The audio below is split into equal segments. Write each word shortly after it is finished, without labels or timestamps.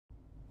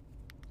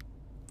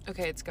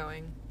Okay, it's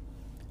going.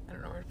 I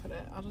don't know where to put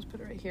it. I'll just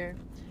put it right here.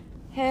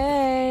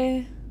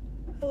 Hey.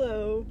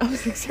 Hello. I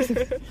was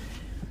excited.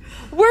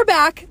 We're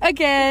back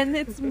again.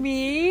 It's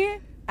me,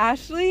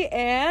 Ashley,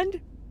 and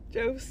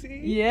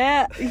Josie.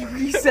 Yeah,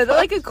 you said that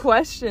like a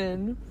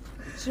question.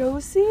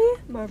 Josie?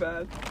 My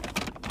bad.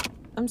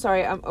 I'm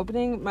sorry, I'm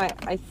opening my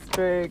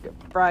iceberg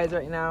fries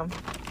right now.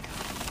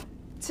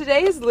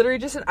 Today is literally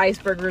just an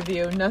iceberg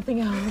review,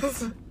 nothing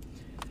else.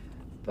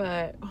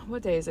 But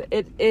what day is it?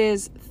 It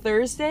is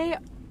Thursday,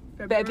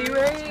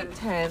 February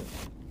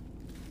 10th.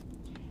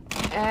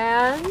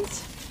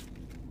 And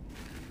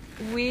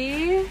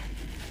we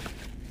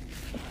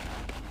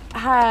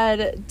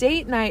had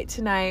date night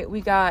tonight.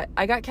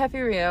 I got Cafe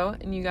Rio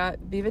and you got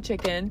Viva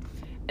Chicken.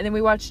 And then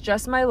we watched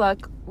Just My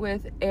Luck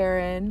with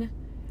Aaron.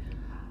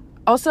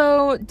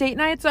 Also, date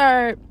nights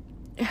are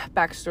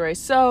backstory.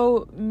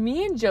 So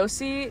me and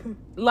Josie,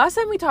 last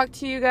time we talked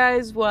to you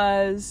guys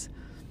was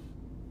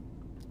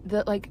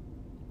the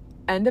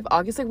end of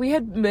August. Like we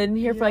had been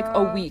here for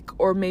a week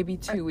or maybe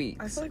 2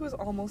 weeks. I feel like it was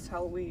almost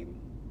Halloween.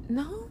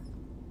 No,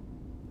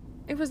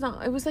 it was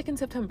not. It was in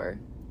September.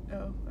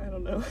 Oh, I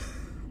don't know.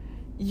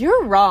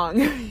 You're wrong.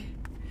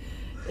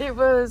 It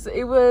was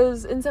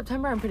in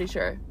September, I'm pretty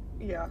sure.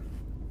 Yeah,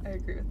 I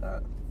agree with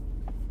that.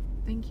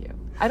 Thank you.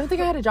 I don't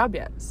think I had a job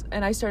yet,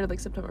 and I started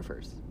September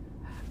 1st.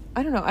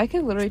 I don't know. I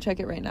could literally check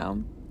it right now.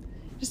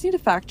 Just need to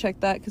fact check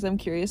that because I'm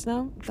curious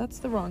now. That's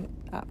the wrong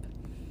app.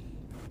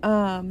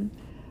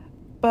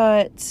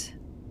 But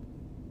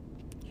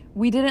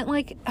we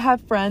didn't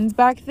have friends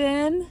back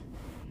then.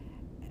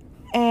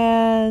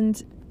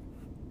 And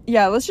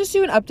yeah, let's just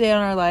do an update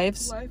on our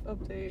lives. Life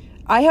update.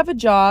 I have a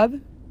job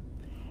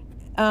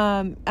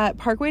at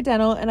Parkway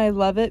Dental, and I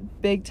love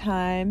it big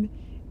time.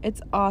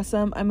 It's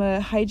awesome. I'm a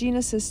hygiene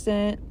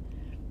assistant,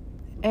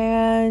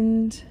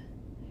 and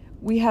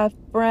we have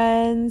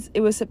friends.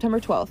 It was September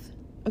 12th.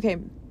 Okay.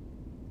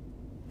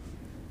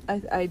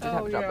 I did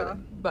have a job with it.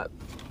 But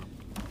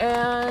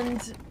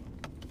and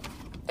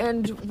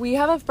we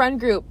have a friend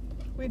group.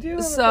 We do have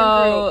a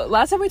friend group.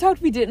 Last time we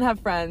talked, we didn't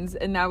have friends,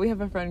 and now we have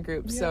a friend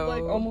group. We have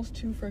almost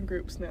 2 friend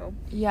groups now.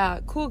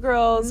 Yeah, cool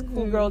girls,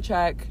 cool girl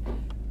check.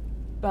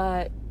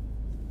 But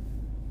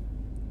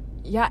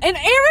yeah, and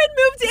Aaron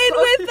moved in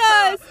with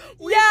us.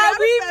 We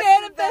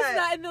manifested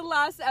that in the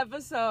last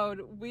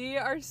episode. We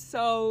are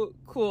so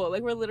cool.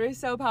 We're literally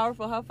so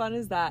powerful. How fun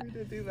is that? We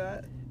did do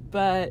that.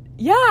 But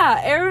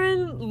yeah,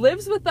 Aaron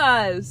lives with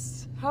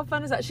us. How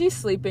fun is that? She's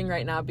sleeping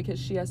right now because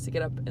she has to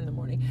get up in the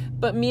morning.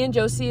 But me and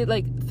Josie,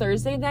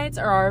 Thursday nights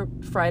are our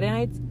Friday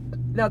nights.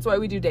 That's why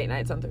we do date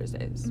nights on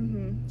Thursdays.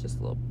 Mm-hmm. Just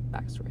a little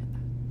backstory on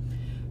that.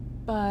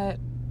 But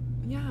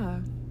yeah,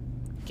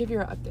 give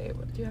your update.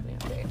 Do you have any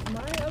update?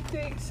 My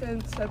update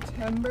since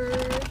September.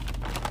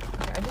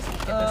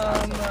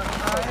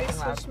 Okay, I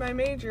switched my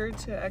major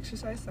to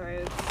exercise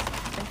science.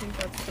 I think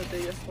that's the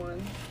biggest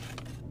one.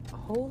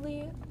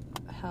 Holy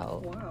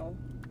hell! Wow,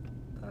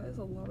 that is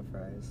a lot of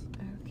fries.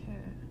 Okay,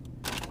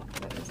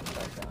 that is the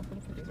background. I'm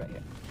gonna put these right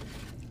here.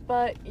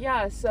 But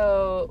yeah,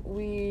 so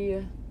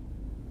we've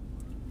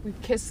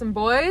kissed some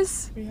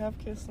boys. We have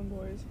kissed some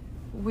boys.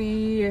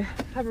 We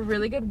have a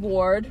really good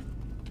ward,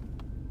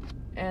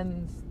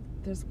 and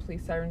there's a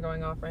police siren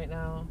going off right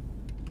now.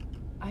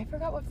 I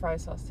forgot what fry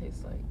sauce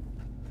tastes like.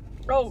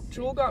 Oh,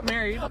 Jewel got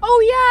married.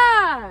 Oh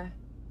yeah,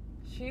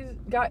 she's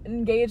got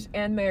engaged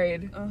and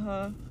married.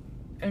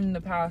 In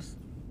the past.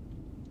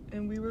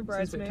 And we were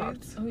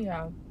bridesmaids. Oh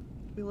yeah.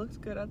 We looked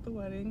good at the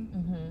wedding.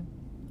 Mm-hmm.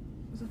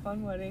 It was a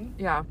fun wedding.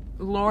 Yeah.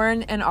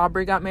 Lauren and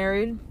Aubrey got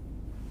married.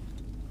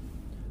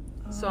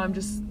 So I'm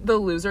just the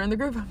loser in the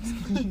group. But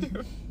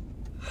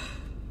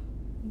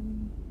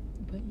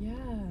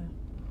yeah.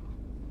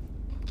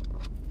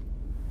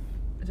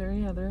 Is there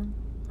any other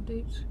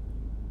updates?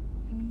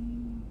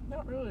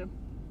 Not really.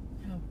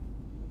 No.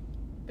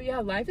 But yeah,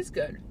 life is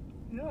good.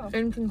 Yeah.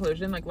 In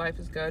conclusion, life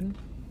is good.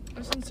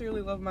 I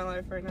sincerely love my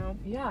life right now.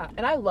 Yeah.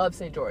 And I love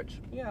St.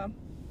 George. Yeah.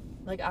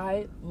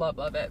 I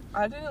love it.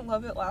 I didn't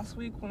love it last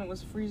week when it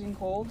was freezing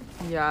cold.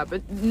 Yeah,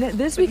 but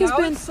this week has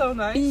been so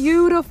nice.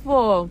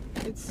 Beautiful.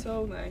 It's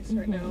so nice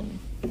right now.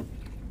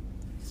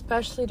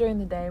 Especially during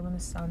the day when the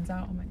sun's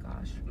out. Oh my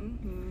gosh.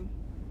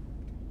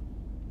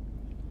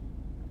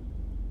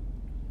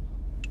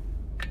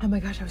 Oh my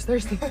gosh, I was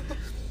thirsty. I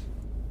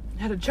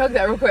had to chug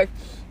that real quick.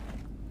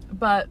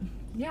 But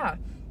yeah.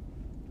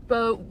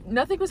 But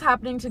nothing was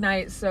happening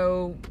tonight,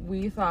 so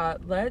we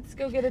thought, let's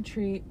go get a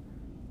treat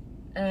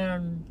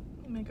and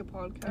make a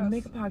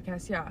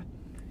podcast. Yeah.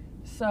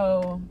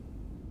 So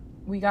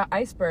we got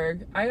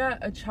iceberg. I got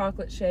a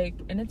chocolate shake,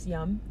 and it's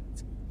yum.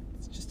 It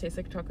just tastes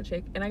like a chocolate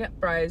shake. And I got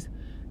fries,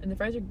 and the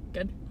fries are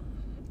good.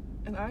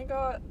 And I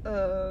got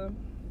a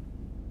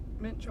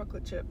mint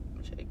chocolate chip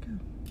shake.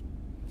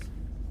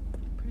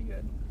 Pretty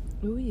good.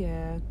 Oh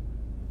yeah.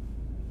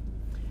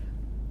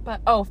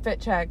 But fit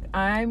check.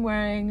 I'm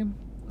wearing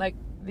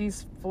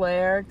these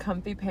flare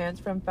comfy pants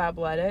from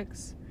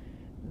Fabletics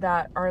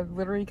that are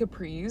literally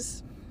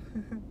capris,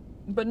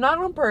 but not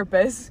on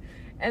purpose.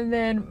 And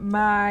then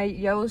my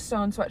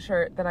Yellowstone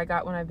sweatshirt that I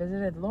got when I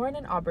visited Lauren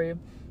and Aubrey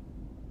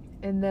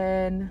And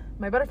then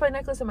my butterfly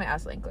necklace and my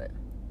ass anklet.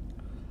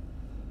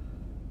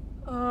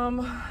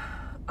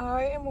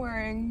 I am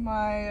wearing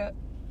my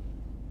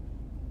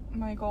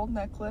gold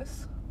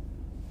necklace,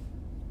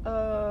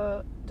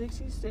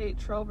 Dixie State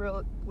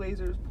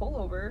Trailblazers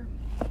pullover.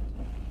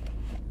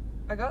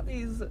 I got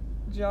these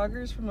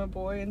joggers from a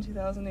boy in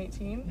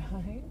 2018.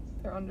 Nice.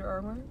 They're Under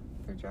Armour.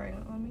 They're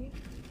giant on me.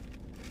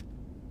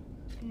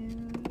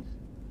 And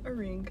a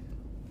ring.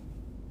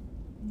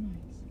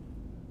 Nice.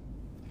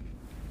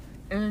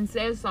 And then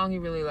say a song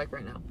you really like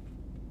right now.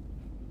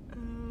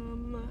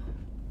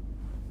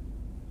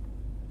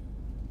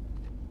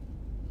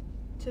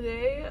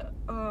 Today,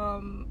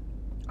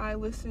 I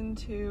listened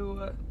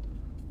to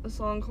a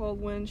song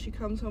called When She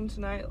Comes Home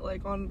Tonight,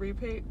 like on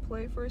replay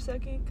for a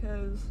second,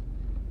 because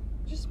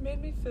it just made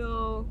me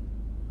feel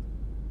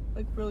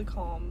like really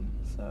calm.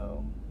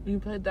 So You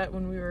played that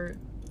when we were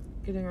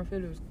getting our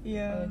food.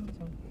 yeah, I like the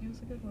song. it was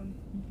a good one.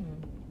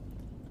 Mm-hmm.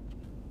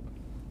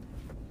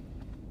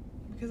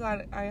 Because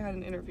I had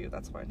an interview,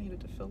 that's why I needed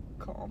to feel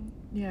calm.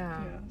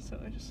 Yeah. Yeah, so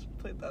I just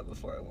played that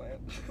before I went.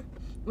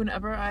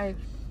 Whenever I'm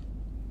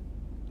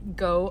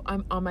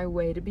on my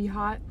way to be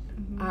hot.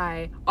 Mm-hmm.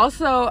 I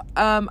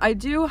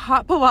do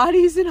hot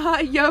Pilates and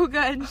hot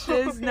yoga and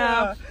shiz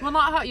now. Yeah. Well,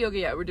 not hot yoga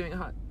yet. We're doing a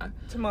hot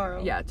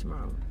Tomorrow. Yeah,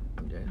 tomorrow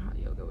I'm doing hot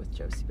yoga with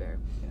Josie Bear.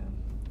 Yeah.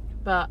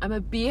 But I'm a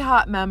Be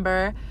Hot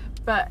member.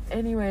 But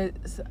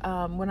anyways,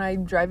 when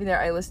I'm driving there,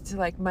 I listen to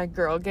like my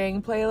girl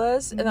gang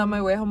playlist, and on my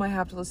way home I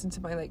have to listen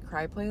to my like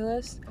cry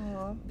playlist.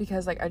 Aww.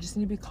 Because like I just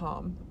need to be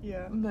calm.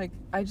 Yeah. Like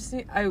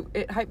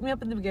it hyped me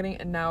up in the beginning,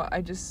 and now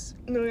I've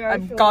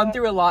I've gone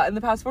through a lot in the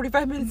past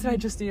 45 minutes, and I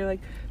just need to like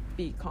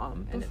be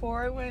calm.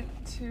 After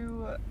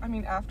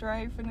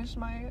I finished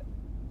my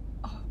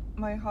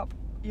hot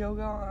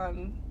yoga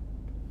on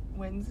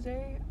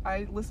Wednesday,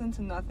 I listened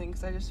to nothing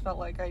because I just felt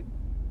like I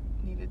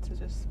needed to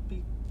just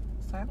be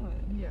silent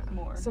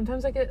more.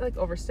 Sometimes I get like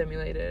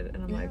overstimulated,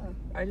 and I'm like,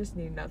 I just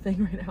need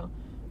nothing right now.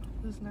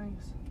 It was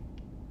nice.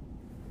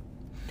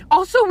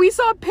 Also, we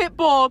saw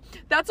Pitbull.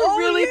 That's a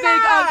really big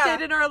yeah!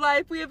 update in our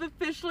life. We have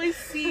officially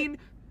seen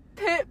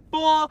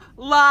Pitbull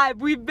live.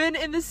 We've been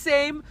in the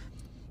same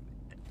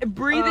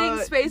breathing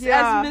space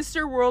as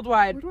Mr.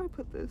 Worldwide. Where do I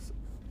put this?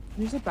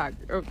 There's a bag.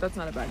 Oh, that's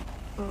not a bag.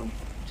 Oh.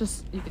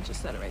 You can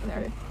just set it right there.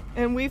 Okay.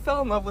 And we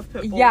fell in love with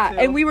Pitbull, Yeah, too.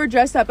 and we were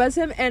dressed up as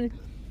him, and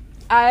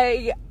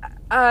I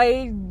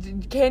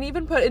can't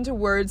even put into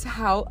words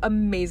how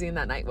amazing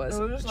that night was.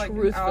 It was just like an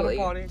truthfully.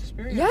 out-of-body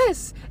experience.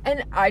 Yes,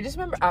 and I just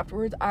remember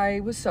afterwards I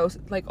was so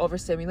like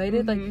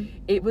overstimulated, like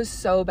it was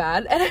so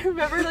bad, and I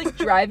remember like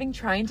driving,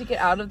 trying to get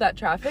out of that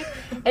traffic,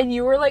 and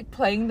you were like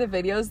playing the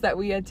videos that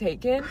we had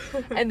taken,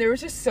 and there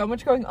was just so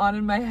much going on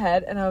in my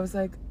head, and I was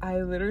like,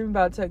 I literally am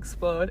about to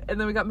explode. And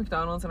then we got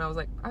McDonald's, and I was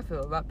like, I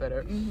feel a lot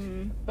better.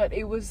 But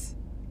it was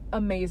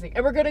amazing,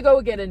 and we're gonna go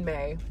again in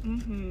May.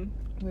 We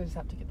just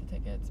have to get the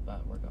tickets,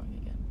 but we're going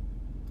again.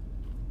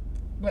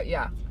 But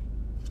yeah.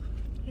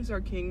 He's our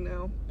king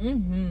now.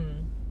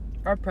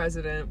 Our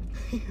president.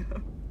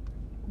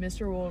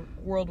 Mr.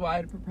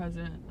 Worldwide for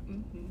president.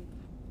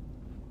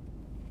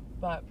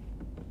 But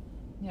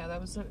yeah, that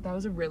was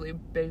a really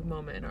big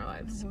moment in our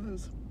lives. It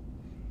was.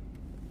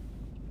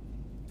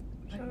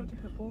 Shout out to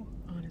Pitbull.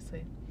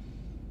 Honestly.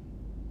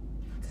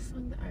 It's a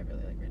song that I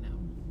really like right now.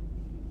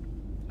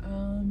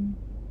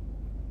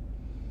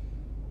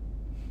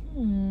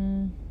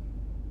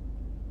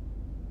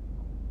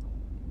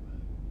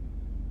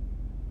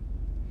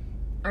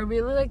 I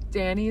really like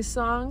Danny's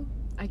song.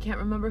 I can't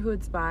remember who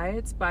it's by.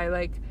 It's by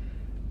like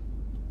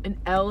an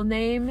L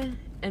name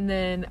and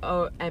then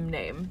M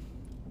name.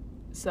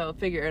 So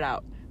figure it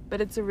out.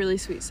 But it's a really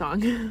sweet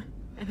song.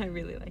 And I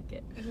really like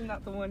it. Isn't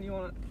that the one you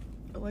want,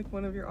 like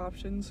one of your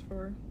options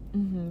for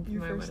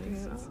your first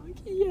dance?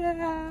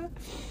 Yeah.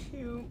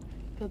 Cute.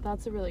 But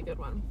that's a really good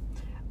one.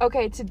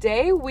 Okay,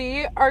 today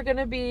we are going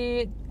to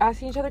be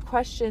asking each other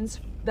questions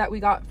that we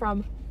got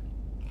from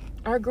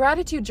our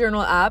gratitude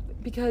journal app,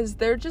 because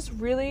they're just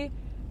really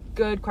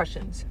good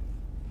questions.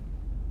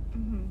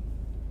 And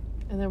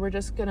then we're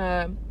just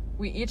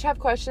we each have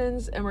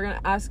questions, and we're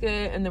gonna ask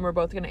it, and then we're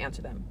both gonna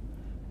answer them.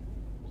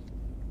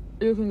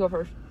 You can go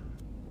first.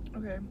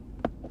 Okay.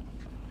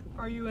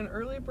 Are you an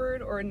early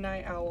bird or a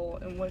night owl,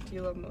 and what do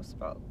you love most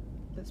about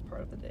this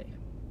part of the day?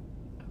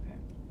 Okay.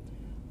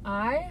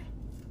 I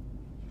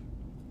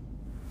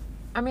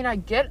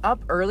get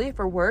up early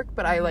for work,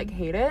 but I like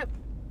hate it.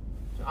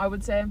 So I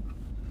would say,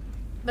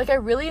 like, I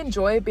really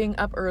enjoy being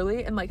up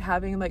early and like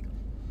having like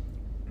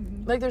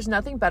there's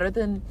nothing better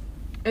than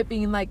it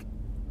being like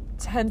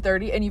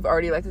 10:30 and you've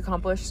already like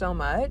accomplished so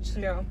much.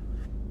 Yeah.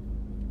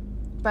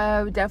 But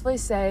I would definitely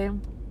say,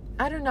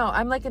 I don't know,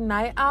 I'm like a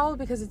night owl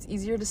because it's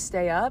easier to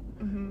stay up.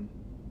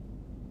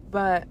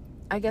 But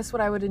I guess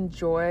what I would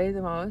enjoy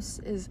the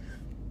most is,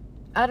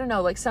 I don't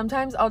know, like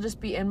sometimes I'll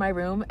just be in my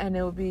room and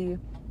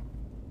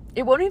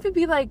it won't even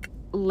be like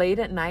late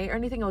at night or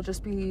anything. It'll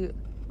just be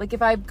like,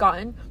 if I've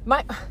gotten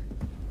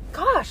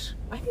gosh,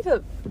 I need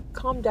to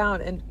calm down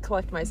and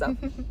collect myself.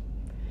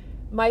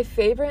 My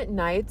favorite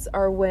nights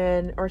are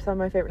some of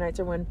my favorite nights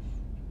are when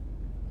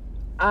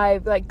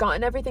I've like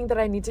gotten everything that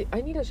I need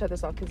to shut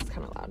this off because it's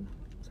kind of loud.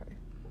 Sorry.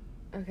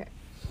 Okay.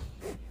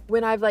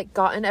 When I've like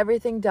gotten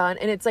everything done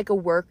and it's like a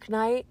work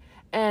night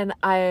and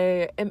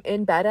I am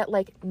in bed at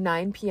like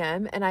 9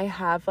 p.m. and I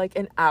have like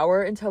an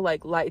hour until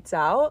like lights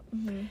out.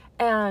 Mm-hmm.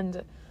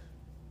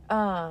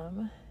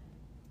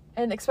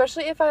 And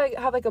especially if I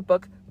have like a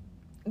book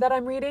that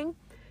I'm reading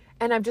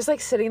and I'm just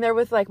like sitting there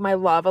with like my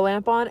lava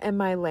lamp on and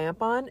my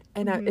lamp on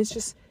and it's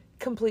just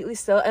completely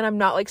still and I'm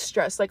not like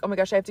stressed like, oh my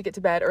gosh, I have to get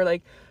to bed or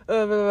like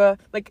blah, blah, blah.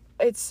 Like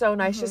it's so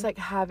nice just like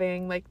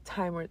having like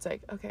time where it's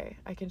like, okay,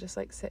 I can just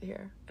like sit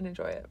here and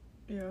enjoy it.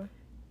 Yeah.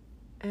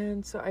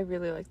 And so I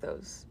really like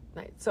those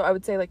nights. So I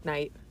would say like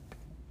night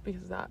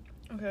because of that.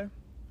 Okay.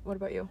 What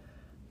about you?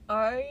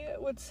 I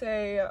would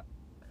say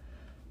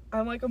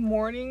I'm like a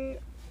morning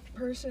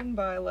person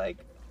by like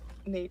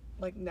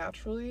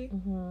naturally.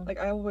 Mm-hmm. Like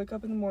I will wake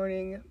up in the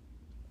morning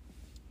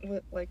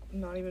with like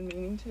not even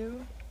meaning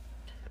to,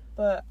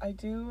 but I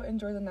do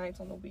enjoy the nights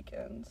on the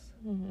weekends.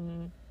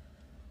 Mm-hmm.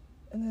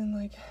 And then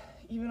like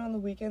even on the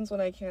weekends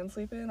when I can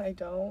sleep in, I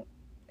don't.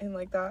 And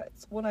like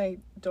that's when I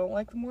don't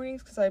like the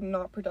mornings because I'm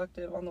not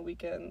productive on the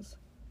weekends,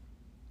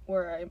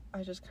 where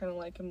I just kind of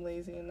like am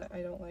lazy and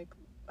I don't like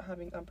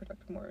having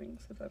unproductive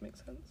mornings, if that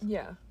makes sense.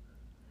 Yeah.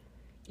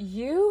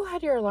 You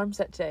had your alarm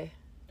set today.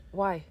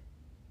 Why?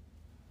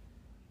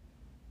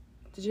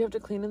 Did you have to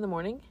clean in the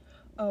morning?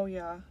 Oh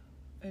yeah,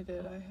 I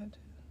did. I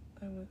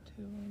went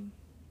to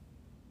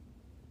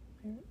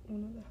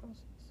one of the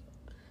houses.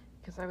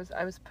 Because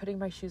I was putting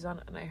my shoes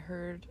on and I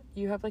heard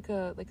you have like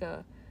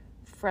a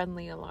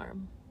friendly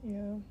alarm.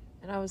 Yeah.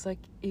 And I was like,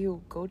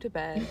 ew, go to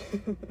bed.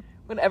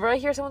 Whenever I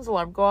hear someone's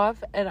alarm go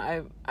off and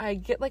I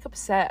get like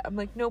upset. I'm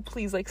like, no,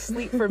 please, like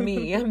sleep for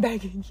me. I'm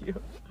begging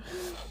you.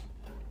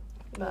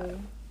 But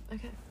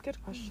okay,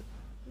 good question.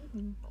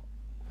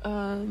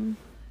 Mm-hmm.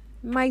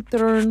 My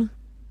turn.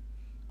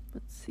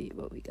 Let's see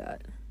what we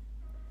got.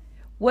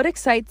 What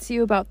excites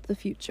you about the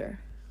future?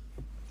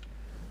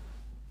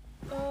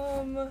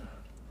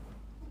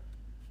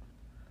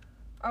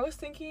 I was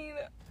thinking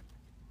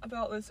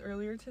about this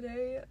earlier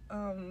today,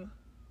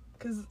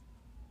 cause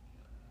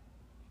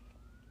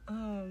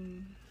oh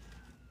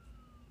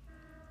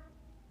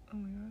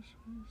my gosh,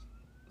 where's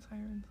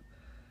sirens?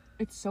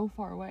 It's so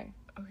far away.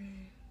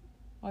 Okay.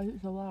 Why is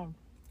it so loud?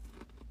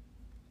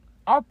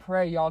 I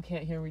pray y'all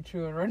can't hear me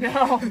chewing right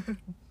now.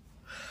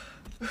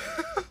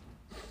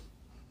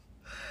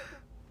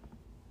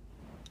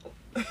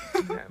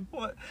 Okay.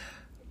 What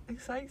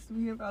excites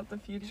me about the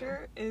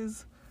future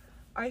is,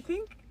 I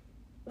think,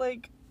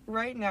 like,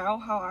 right now,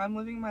 how I'm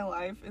living my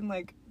life and,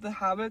 like, the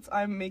habits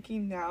I'm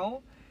making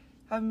now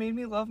have made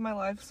me love my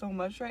life so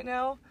much right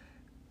now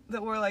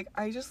that we're, like,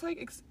 I just,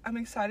 like, I'm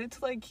excited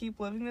to, like, keep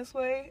living this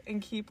way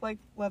and keep, like,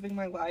 loving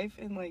my life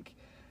and, like,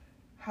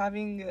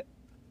 having,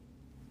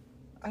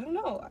 I don't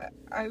know,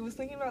 I was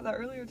thinking about that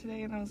earlier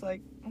today and I was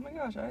like, oh my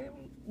gosh, I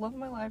love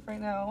my life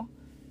right now.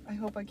 I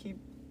hope I keep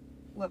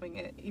loving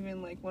it,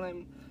 even, like, when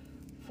I'm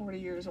 40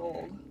 years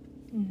old.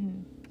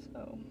 Mm-hmm.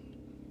 So,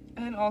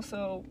 and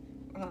also,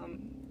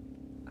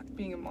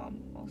 being a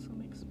mom also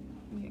makes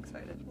me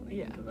excited when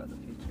I think about the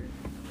future.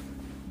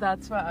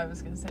 That's what I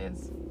was gonna say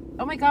is,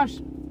 oh my gosh,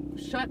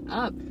 shut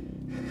up.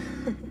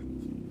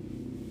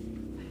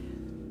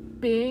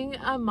 Being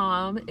a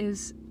mom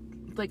is,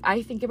 like,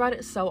 I think about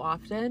it so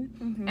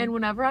often, and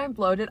whenever I'm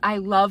bloated, I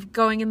love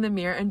going in the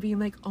mirror and being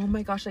like, oh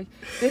my gosh, like,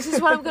 this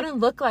is what I'm gonna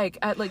look like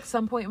at, like,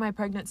 some point in my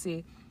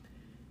pregnancy.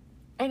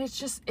 And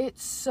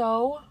it's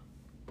so,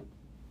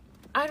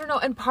 I don't know,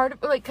 and part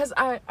of, like, because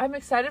I'm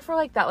excited for,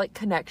 like, that, like,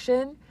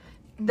 connection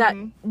that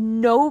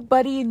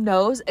nobody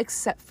knows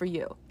except for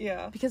you.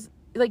 Yeah. Because,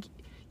 like,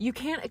 you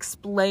can't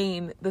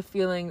explain the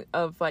feeling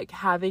of, like,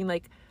 having,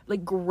 like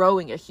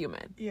growing a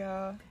human.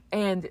 Yeah.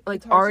 And, like,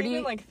 it's hard already to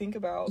even, like, think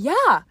about.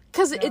 Yeah,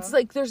 because it's,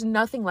 like, there's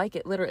nothing like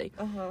it, literally.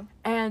 Uh-huh.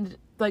 And,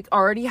 like,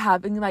 already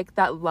having, like,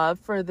 that love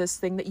for this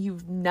thing that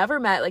you've never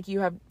met, like, you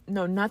have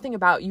know nothing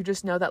about, you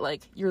just know that,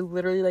 like, you're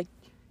literally, like,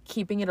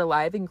 keeping it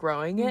alive and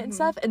growing it and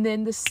stuff. And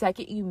then the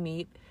second you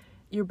meet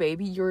your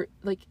baby, you're,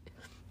 like,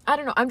 I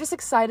don't know, I'm just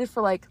excited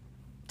for, like,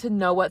 to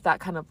know what that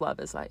kind of love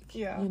is like.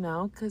 Yeah. You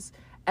know? Because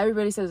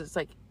everybody says it's,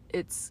 like,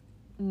 it's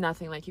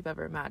nothing like you've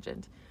ever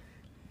imagined.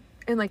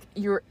 And, like,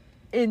 you're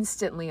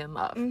instantly in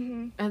love.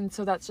 And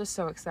so that's just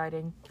so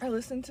exciting. I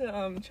listened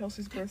to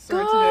Chelsea's birth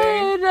story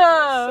today.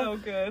 So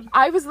good.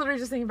 I was literally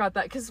just thinking about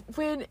that because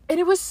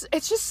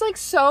it's just, like,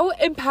 so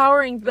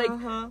empowering,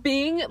 like,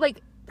 being,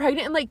 like,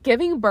 pregnant and, like,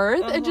 giving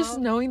birth and just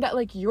knowing that,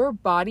 like, your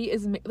body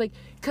is, like,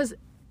 because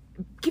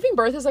giving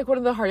birth is, like, one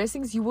of the hardest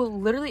things you will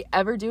literally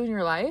ever do in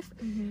your life.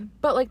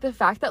 But, like, the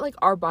fact that, like,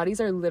 our bodies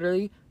are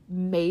literally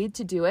made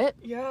to do it.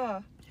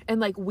 Yeah. And,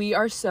 like, we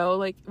are so,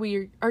 like,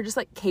 we are just,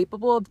 like,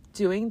 capable of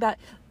doing that.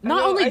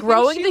 Not only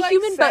growing the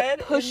human, but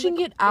pushing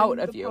it out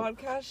of you. In the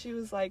podcast, she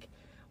was like,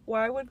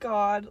 why would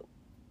God,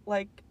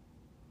 like,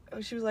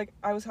 she was like,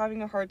 I was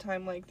having a hard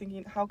time, like,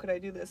 thinking, how could I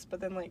do this? But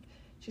then, like,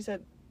 she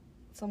said,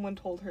 someone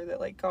told her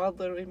that, like, God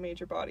literally made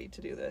your body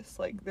to do this.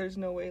 Like, there's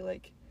no way,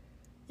 like,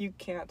 you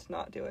can't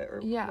not do it or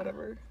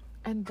whatever.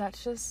 And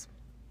that's just,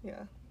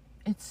 Yeah.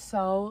 It's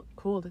so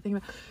cool to think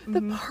about.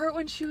 The part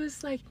when she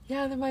was like,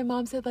 yeah, then my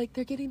mom said, like,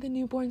 they're getting the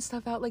newborn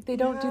stuff out. Like, they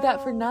don't do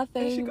that for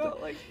nothing. And she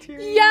got, like,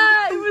 teary.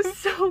 Yeah, it was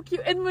so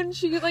cute. And when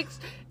she, like,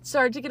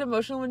 started to get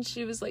emotional when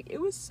she was like, it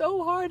was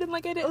so hard. And,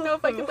 like, I didn't know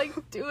if I could, like,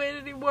 do it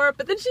anymore.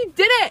 But then she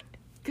did it.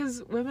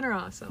 Because women are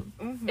awesome.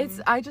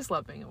 I just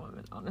love being a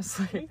woman,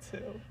 honestly. Me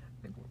too.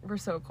 We're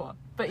so cool.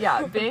 But,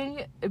 yeah,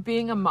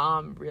 being a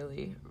mom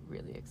really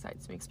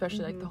excites me,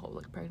 especially like the whole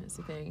like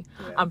pregnancy thing.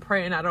 Yeah. I'm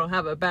praying I don't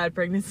have a bad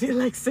pregnancy,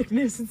 like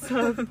sickness and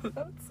stuff. That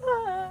would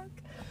suck.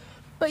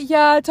 But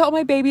yeah, to all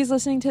my babies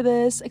listening to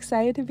this,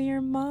 excited to be your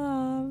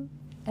mom.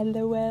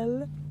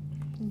 LOL.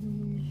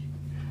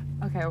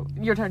 Okay,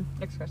 your turn.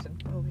 Next question.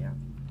 Oh yeah.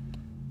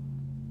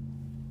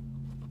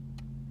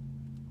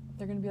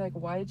 They're gonna be like,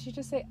 why did she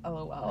just say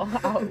LOL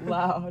out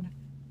loud?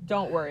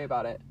 Don't worry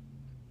about it.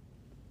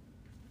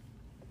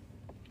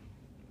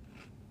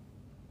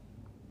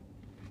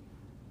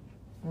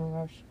 Oh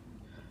my gosh.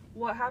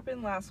 What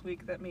happened last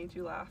week that made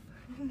you laugh?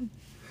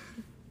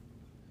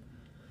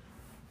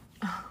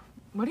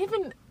 What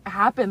even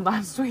happened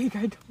last week?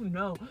 I don't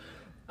know.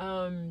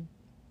 I'm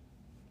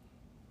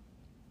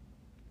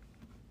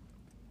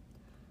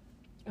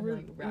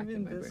like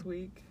racking my this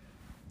brain. week.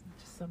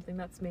 Just something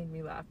that's made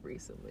me laugh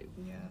recently.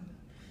 Yeah.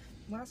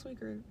 Last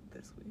week or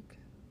this week?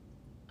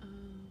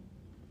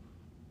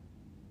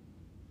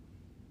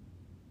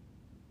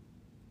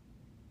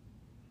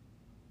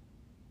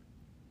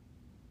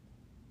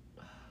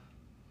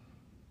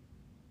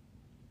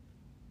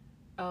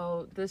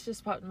 Oh, this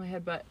just popped in my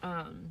head, but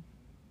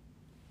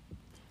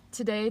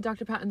today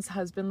Dr. Patton's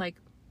husband, like,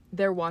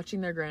 they're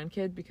watching their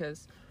grandkid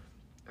because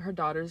her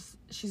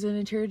she's an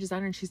interior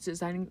designer and she's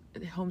designing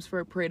homes for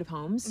a Parade of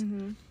Homes.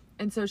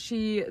 And so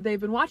they've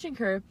been watching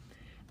her,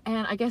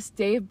 and I guess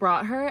Dave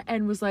brought her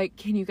and was like,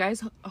 can you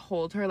guys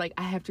hold her? Like,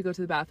 I have to go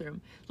to the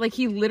bathroom. Like,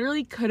 he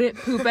literally couldn't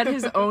poop at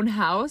his own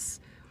house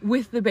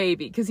with the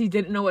baby because he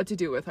didn't know what to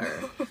do with her.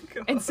 Oh,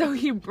 and so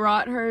he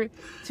brought her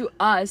to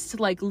us to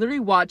like literally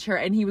watch her,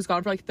 and he was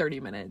gone for like 30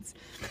 minutes.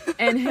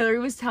 And Hillary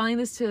was telling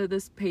this to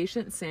this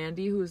patient,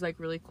 Sandy, who was like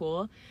really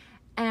cool.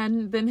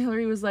 And then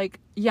Hillary was like,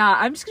 yeah,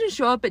 I'm just gonna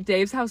show up at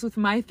Dave's house with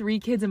my 3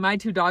 kids and my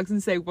 2 dogs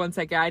and say, one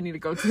second, I need to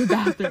go to the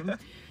bathroom.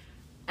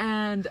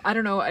 And I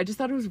don't know, I just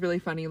thought it was really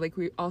funny. Like,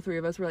 all 3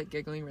 of us were like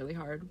giggling really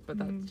hard, but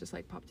that just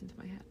like popped into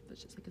my head.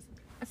 That's just like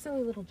a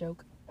silly little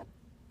joke.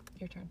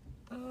 Your turn.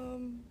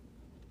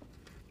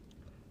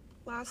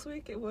 Last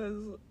week it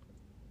was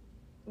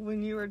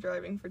when you were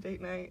driving for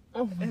date night,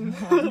 and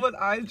when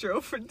I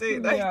drove for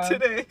date night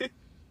today.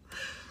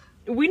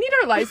 We need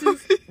our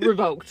license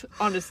revoked,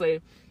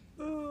 honestly.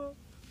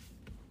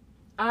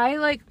 I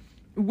like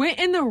went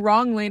in the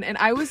wrong lane, and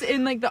I was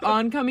in like the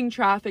oncoming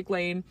traffic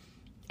lane,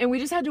 and we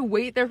just had to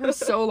wait there for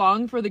so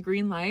long for the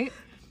green light.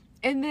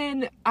 And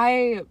then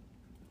I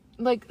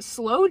like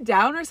slowed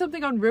down or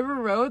something on River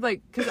Road,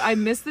 like, because I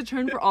missed the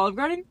turn for Olive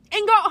Garden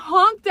and got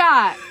honked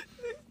at.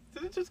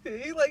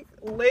 He like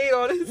laid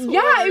on his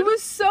Yeah, horse. it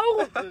was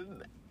so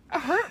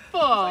hurtful.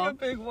 Like a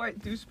big white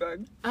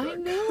douchebag. I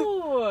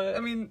know.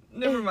 I mean,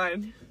 never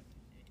mind.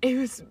 It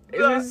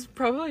was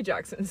probably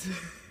Jackson's.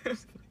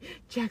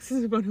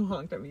 Jackson's the one who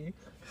honked at me.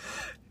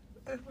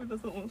 Who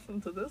doesn't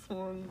listen to this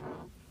one?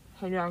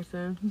 Hi,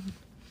 Jackson.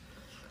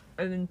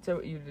 I didn't say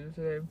what you did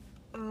today.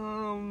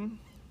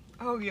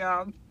 Oh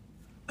yeah.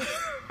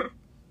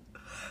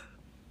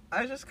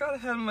 I just got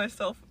ahead of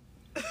myself.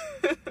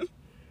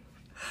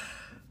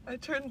 I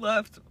turned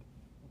left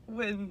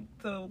when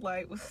the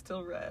light was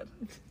still red.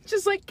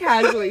 Just like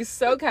casually,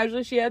 so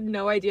casually. She had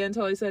no idea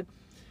until I said,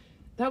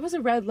 that was a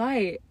red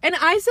light. And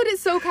I said it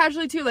so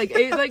casually too. Like,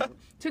 it like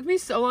took me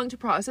so long to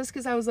process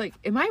because I was like,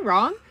 am I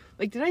wrong?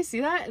 Like, did I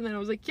see that? And then I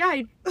was like, yeah,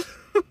 I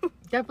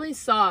definitely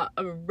saw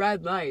a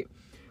red light.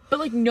 But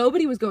like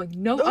nobody was going.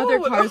 No other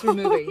cars were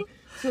moving.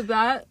 So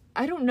that,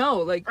 I don't know.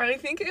 Like, I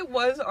think it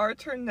was our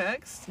turn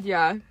next.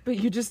 Yeah, but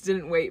you just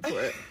didn't wait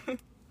for it.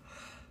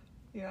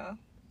 Yeah.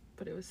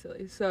 But it was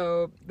silly.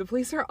 So the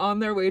police are on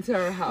their way to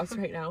our house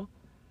right now.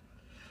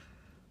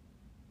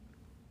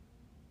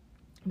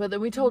 But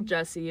then we told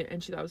Jessie,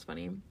 and she thought it was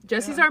funny.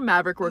 Jessie's our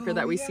Maverick worker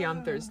that we see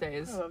on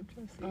Thursdays. I love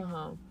Jessie.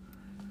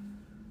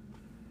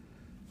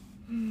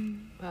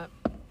 But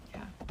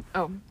yeah.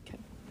 Oh, okay.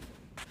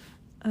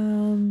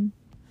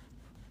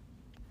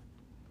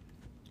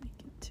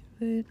 Get to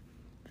it.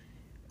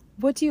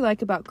 What do you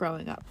like about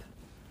growing up?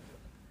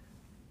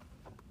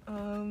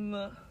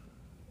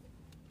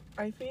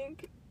 I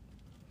think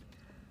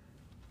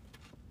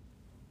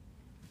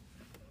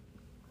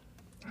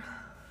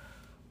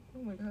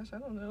oh my gosh, I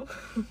don't know.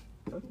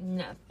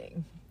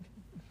 Nothing.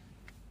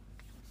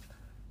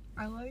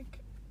 I like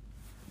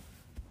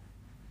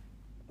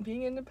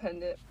being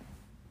independent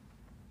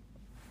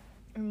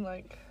and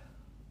like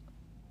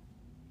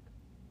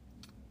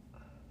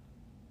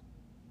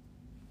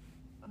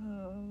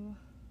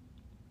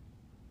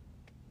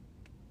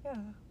yeah.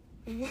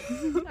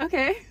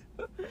 Okay.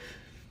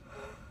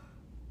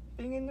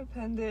 Being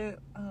independent,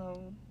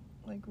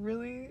 like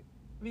really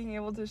being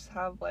able to just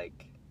have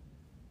like,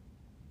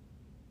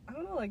 I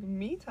don't know, like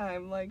me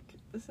time. Like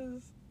this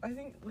is, I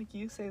think like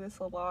you say this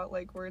a lot,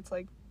 like where it's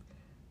like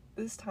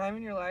this time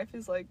in your life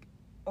is like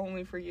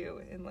only for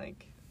you, and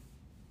like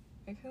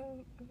I've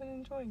been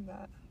enjoying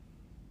that.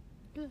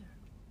 Good.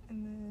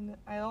 And then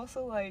I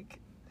also like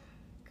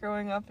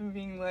growing up and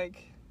being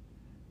like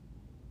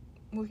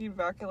looking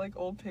back at like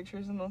old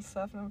pictures and all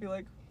stuff, and I'll be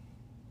like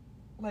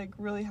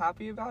really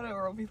happy about it,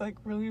 or I'll be like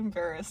really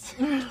embarrassed.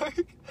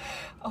 Like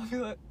I'll be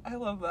like, I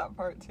love that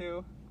part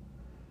too.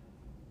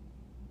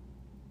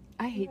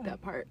 I hate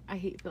that part. I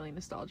hate feeling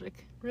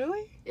nostalgic.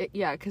 Really?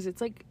 Yeah, because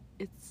it's like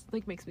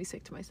makes me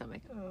sick to my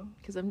stomach. Oh.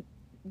 Because I'm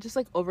just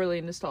like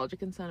overly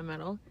nostalgic and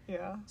sentimental.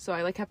 Yeah. So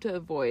I like have to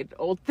avoid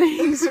old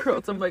things or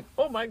else I'm like,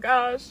 oh my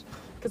gosh,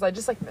 because I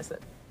just like miss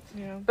it.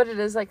 Yeah. But it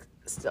is like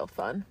still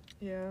fun.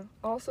 Yeah.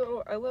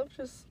 Also, I love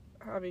just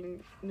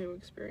having new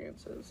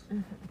experiences.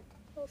 Mm-hmm.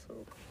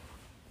 Also.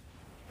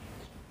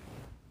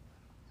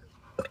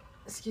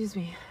 Excuse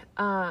me.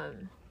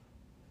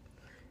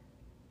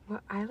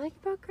 What I like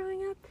about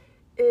growing up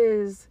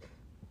is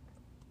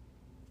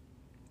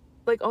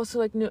like also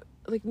like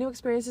new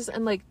experiences,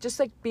 and like just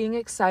like being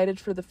excited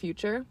for the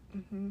future.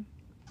 Mm-hmm.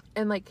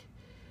 And like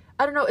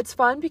I don't know, it's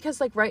fun because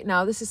like right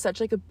now this is such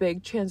like a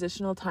big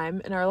transitional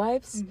time in our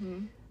lives.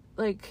 Mm-hmm.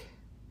 Like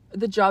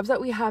the jobs that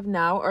we have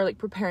now are like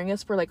preparing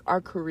us for like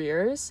our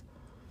careers.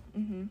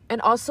 Mm-hmm.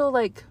 And also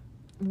like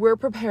we're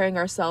preparing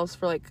ourselves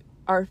for like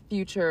our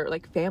future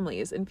like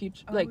families and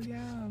future like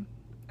yeah.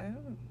 I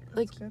don't,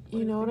 like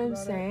you know what I'm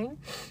about saying?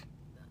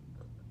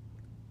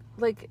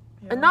 Like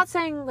Yeah. I'm not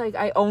saying like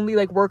I only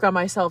like work on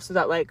myself so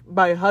that like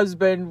my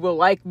husband will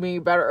like me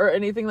better or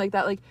anything like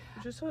that. Like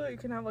just so that you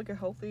can have like a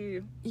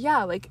healthy.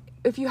 yeah, like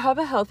if you have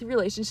a healthy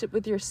relationship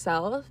with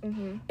yourself,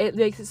 Mm-hmm. it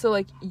makes it so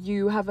like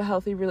you have a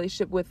healthy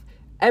relationship with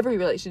every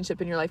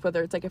relationship in your life,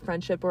 whether it's like a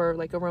friendship or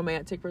like a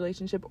romantic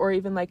relationship or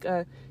even like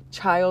a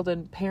child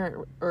and parent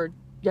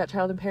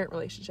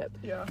relationship.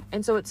 Yeah.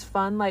 And so it's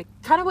fun, like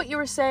kind of what you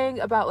were saying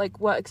about like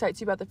what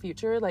excites you about the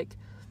future, like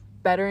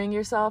bettering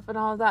yourself and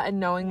all of that, and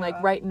knowing like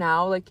right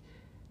now like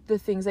the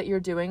things that you're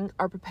doing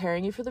are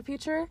preparing you for the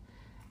future.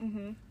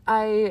 Mm-hmm.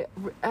 I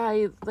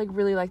like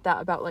really like that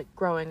about like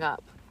growing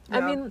up. Yeah.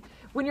 I mean,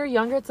 when you're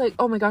younger, it's like,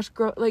 oh my gosh,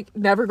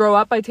 Never Grow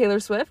Up by Taylor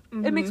Swift.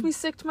 Mm-hmm. It makes me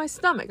sick to my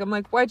stomach. I'm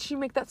like, why'd she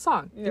make that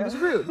song? Yeah. It was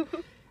rude.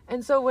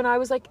 And so when I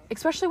was like,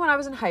 especially when I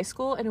was in high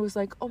school, and it was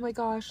like, oh my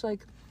gosh, like,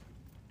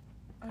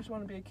 I just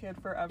want to be a kid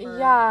forever.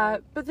 yeah.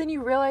 Like, But then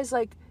you realize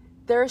like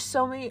there are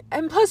so many,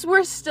 and plus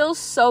we're still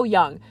so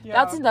young. Yeah.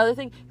 That's another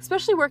thing.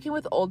 Especially working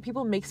with old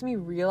people makes me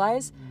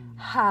realize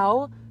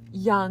how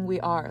young we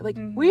are. Like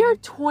we are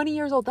 20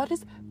 years old. That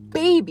is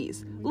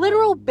babies,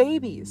 literal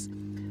babies.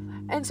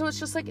 And so it's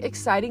just like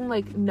exciting,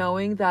 like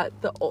knowing that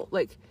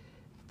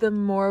the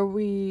more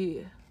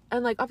we,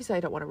 and like obviously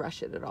I don't want to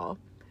rush it at all,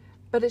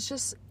 but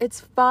it's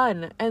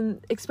fun,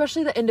 and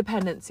especially the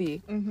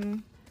independency. Mm-hmm.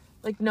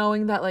 Like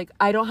knowing that like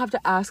I don't have to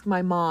ask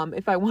my mom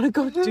if I want to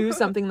go do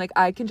something. Like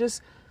I can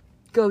just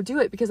go do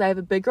it because I have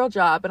a big girl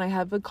job and I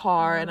have a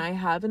car and I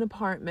have an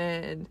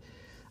apartment and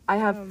I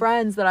have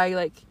friends that I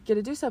like get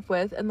to do stuff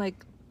with, and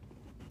like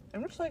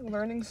I'm just like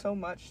learning so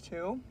much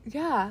too.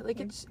 yeah,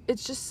 like it's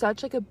just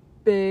such like a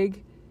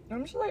big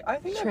I'm just like, I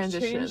think I've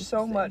transition changed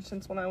so thing. much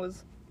since when I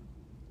was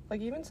like,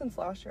 even since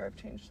last year I've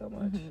changed so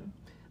much. Mm-hmm.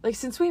 Like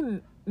since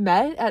we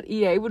met at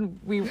EA when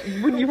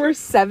you were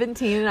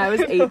 17 and I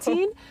was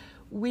 18,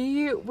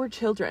 we were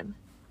children.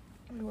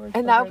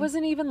 And that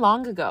wasn't even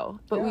long ago,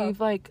 but we've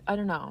like, I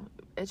don't know,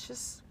 it's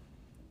just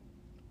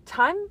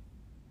time,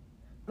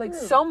 like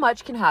so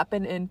much can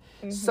happen in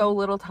so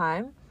little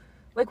time.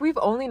 Like we've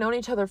only known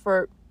each other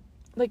for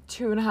like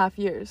 2.5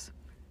 years.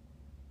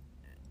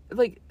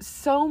 Like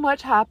so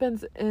much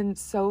happens in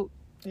so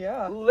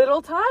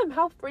little time.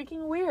 How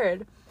freaking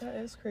weird. That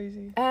is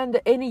crazy. And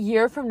in a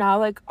year from now,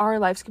 like our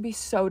lives could be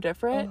so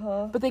different,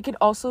 but they could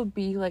also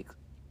be like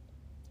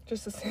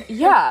just the same.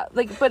 yeah,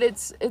 like, but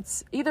it's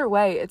either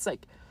way, it's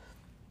like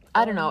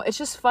I don't know, it's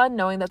just fun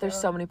knowing that there's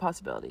so many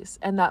possibilities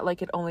and that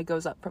like it only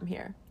goes up from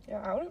here.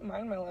 Yeah, I wouldn't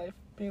mind my life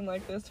being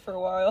like this for a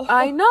while.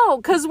 I know,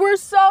 because we're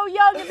so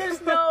young and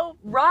there's no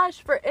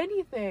rush for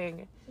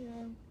anything. Yeah.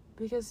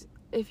 Because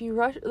if you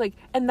rush, like,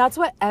 and that's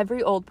what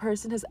every old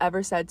person has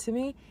ever said to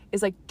me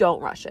is like,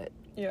 don't rush it.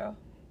 Yeah.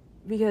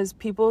 Because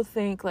people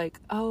think like,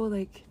 oh,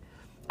 like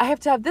I have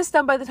to have this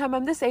done by the time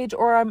I'm this age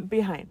or I'm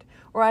behind,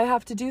 or I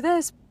have to do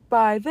this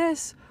by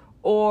this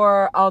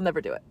or I'll never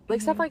do it,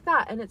 like stuff like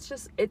that. And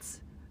it's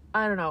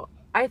I don't know,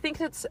 I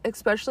think it's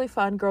especially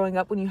fun growing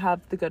up when you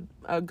have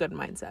a good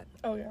mindset.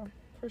 Oh yeah,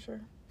 for sure.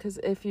 Because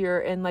if you're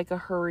in like a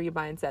hurry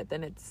mindset,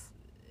 then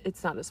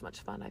it's not as much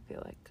fun, I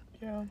feel like.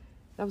 Yeah.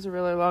 That was a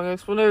really long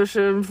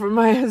explanation for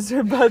my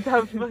answer, but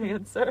that's my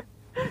answer.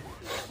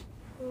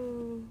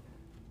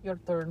 Your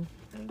turn.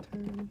 My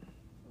turn.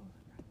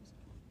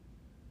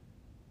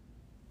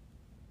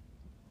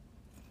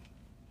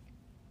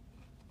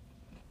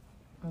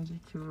 I'll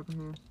just chew over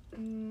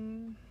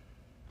here.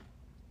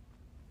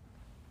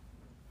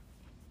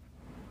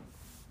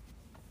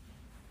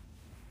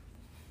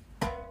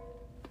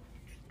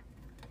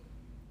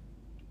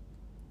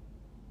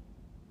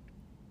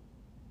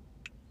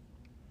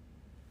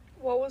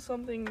 what was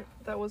something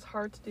that was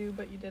hard to do,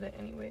 but you did it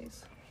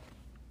anyways?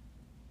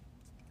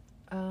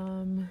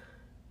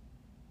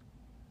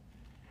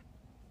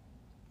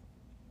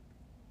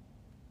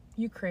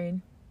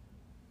 Ukraine.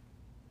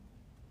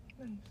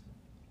 Nice.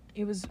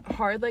 It was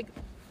hard, like,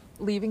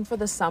 leaving for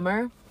the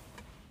summer,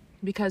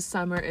 because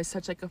summer is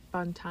such, like, a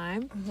fun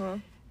time. Uh-huh.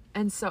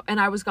 And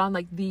I was gone,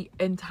 like, the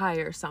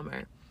entire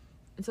summer.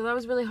 And so that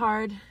was really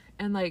hard.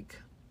 And, like,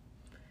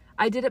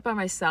 I did it by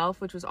myself,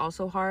 which was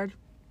also hard.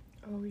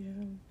 Oh, yeah.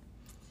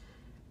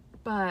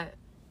 But,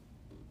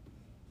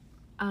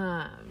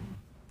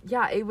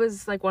 yeah, it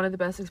was, like, one of the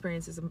best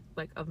experiences,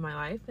 like, of my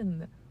life.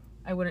 And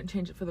I wouldn't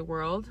change it for the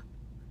world.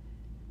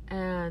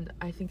 And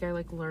I think I,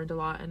 like, learned a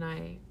lot. And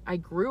I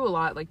grew a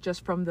lot, like,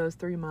 just from those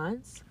 3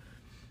 months.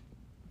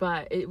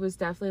 But it was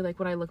definitely, like,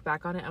 when I look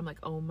back on it, I'm like,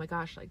 oh, my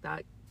gosh, like,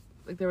 that.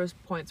 Like, there was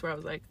points where I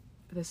was like,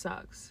 this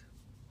sucks.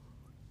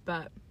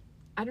 But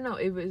I don't know,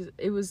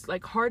 it was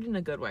like hard in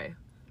a good way,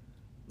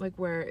 like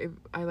where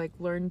I like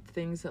learned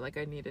things that like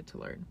I needed to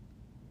learn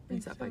and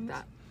Makes stuff sense. like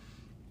that.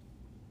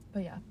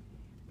 But yeah,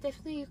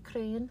 definitely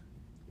Ukraine.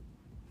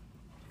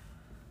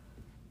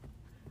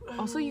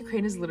 Also,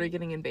 Ukraine is literally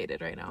getting invaded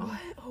right now.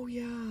 What? Oh,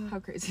 yeah. How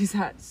crazy is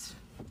that? It's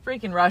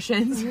freaking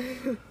Russians.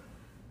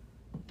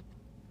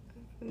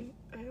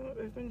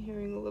 I've been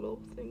hearing little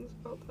things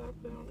about that,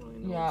 but I don't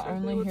really know Yeah, I exactly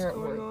only what's hear it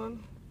going more.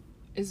 on.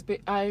 It's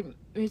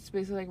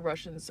basically like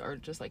Russians are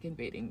just like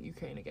invading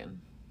Ukraine again.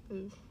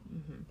 Oof.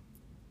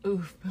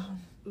 Oof.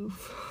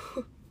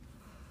 Oof.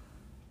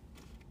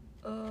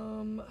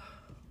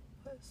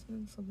 Let's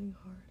do something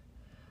hard.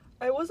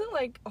 I wasn't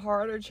like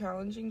hard or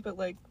challenging, but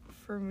like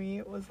for me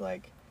it was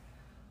like,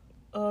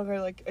 oh,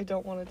 I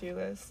don't want to do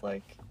this.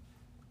 Like,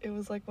 it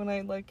was like when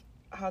I like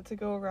had to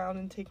go around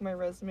and take my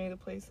resume to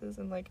places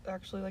and like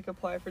actually like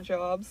apply for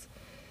jobs,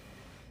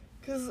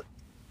 because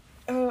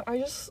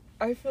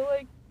I feel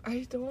like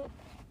I don't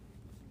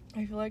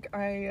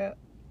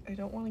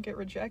want to get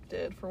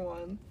rejected, for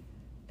one,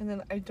 and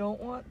then I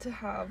don't want to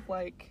have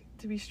like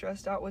to be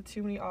stressed out with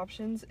too many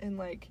options and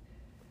like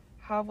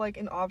have like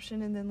an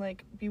option and then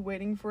like be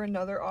waiting for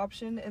another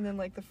option, and then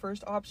like the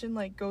first option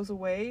like goes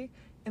away,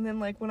 and then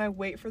like when I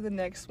wait for the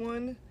next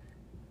one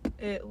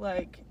it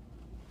like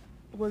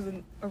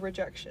wasn't a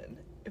rejection,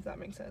 if that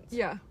makes sense.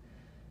 Yeah.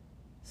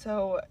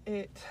 So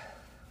it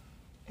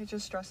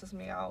just stresses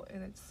me out,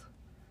 and it's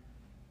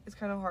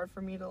kind of hard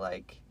for me to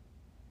like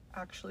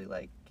actually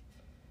like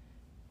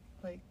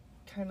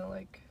kind of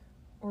like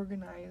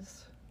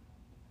organize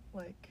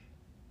like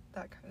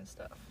that kind of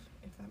stuff,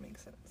 if that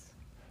makes sense.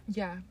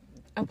 Yeah.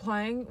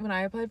 When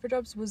I applied for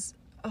jobs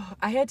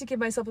I had to give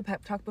myself a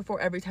pep talk before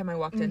every time I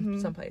walked in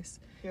someplace.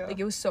 Yeah. Like,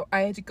 it was so,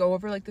 I had to go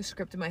over like the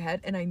script in my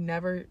head, and I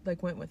never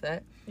like went with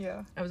it.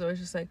 Yeah. I was always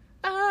just like,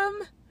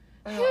 I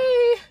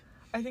hey.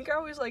 I think I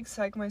always like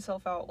psych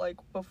myself out like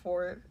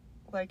before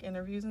like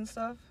interviews and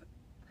stuff,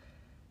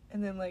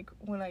 and then like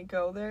when I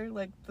go there,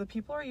 like the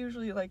people are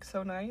usually like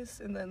so nice,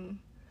 and then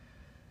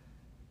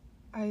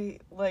I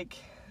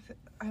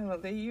don't know,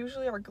 they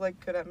usually are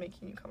like good at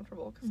making you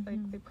comfortable, because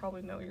like they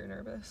probably know you're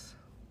nervous.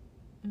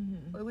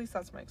 Mm-hmm. At least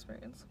that's my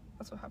experience.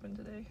 That's what happened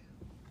today.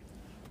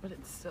 But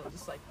it's still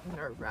just like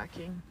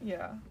nerve-wracking,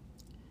 Yeah.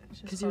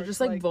 because you're just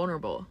like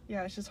vulnerable.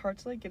 Yeah, it's just hard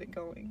to like get it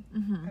going,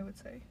 I would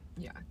say.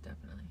 Yeah,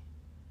 definitely.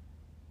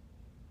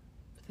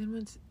 But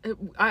then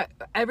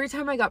every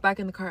time I got back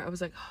in the car, I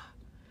was like,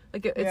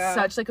 it's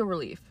such like a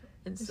relief,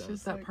 and It's so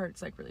just, that like-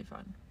 part's like really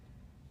fun.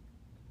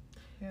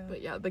 Yeah.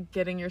 But yeah, like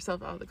getting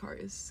yourself out of the car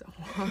is so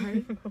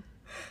hard. I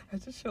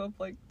had to show up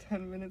like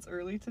 10 minutes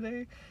early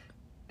today,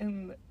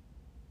 and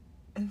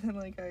then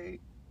like I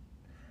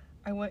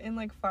went in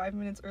like 5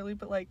 minutes early,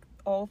 but like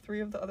all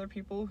 3 of the other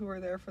people who were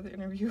there for the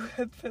interview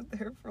had been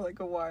there for like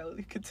a while,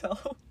 you could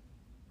tell.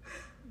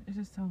 I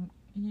just told them,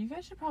 you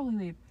guys should probably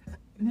leave.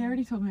 And they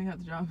already told me I got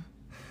the job.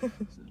 So.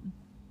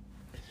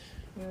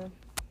 Yeah.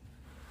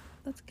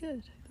 That's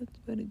good. That's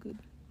very good.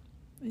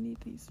 I need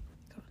these.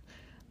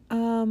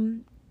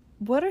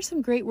 What are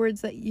some great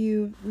words that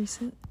you've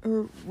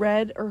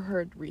Read or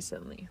heard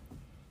recently?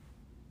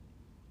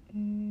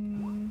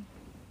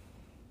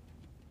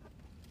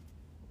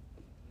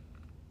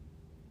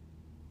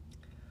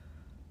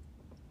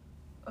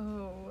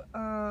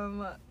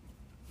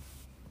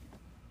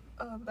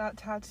 That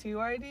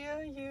tattoo idea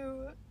I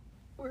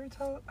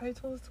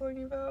was telling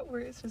you about,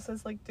 where it just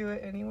says like do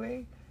it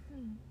anyway.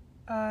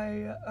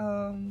 I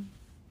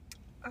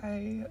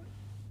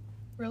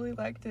really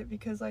liked it,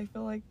 because I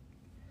feel like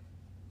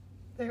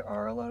there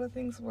are a lot of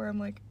things where I'm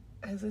like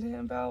hesitant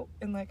about,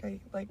 and like I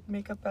like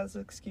make up as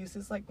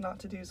excuses like not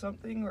to do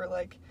something, or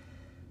like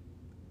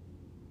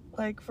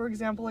for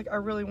example, like I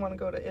really want to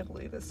go to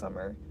Italy this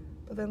summer,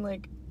 but then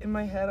like in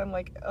my head I'm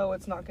like, oh,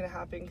 it's not gonna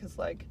happen because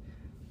like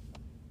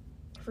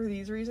for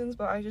these reasons,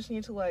 but I just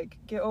need to like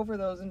get over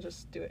those and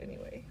just do it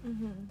anyway.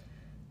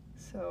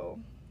 So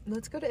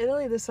Let's go to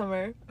Italy this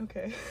summer.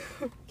 okay.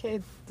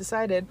 Okay,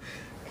 decided.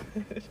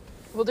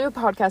 We'll do a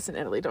podcast in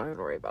Italy, don't even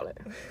worry about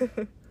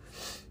it.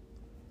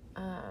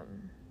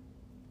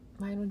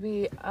 Mine would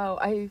be,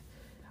 I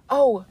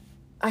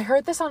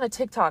heard this on a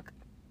TikTok.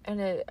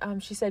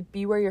 and she said,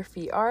 be where your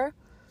feet are.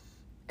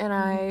 And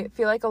I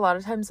feel like a lot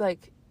of times,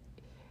 like,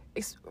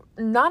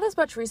 not as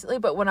much recently,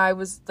 but when I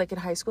was, like, in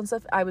high school and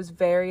stuff, I was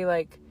very,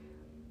 like,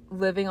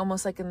 living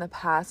almost, like, in the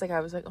past. Like, I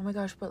was like, oh my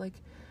gosh, but, like,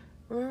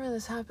 remember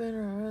this happened,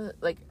 or remember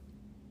like,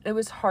 it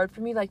was hard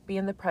for me, like, be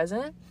in the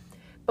present.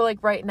 But,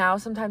 like, right now,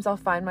 sometimes I'll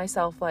find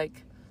myself,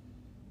 like,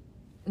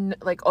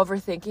 like,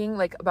 overthinking,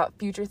 like, about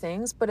future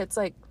things. But it's,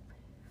 like,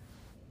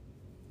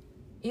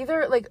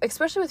 either, like,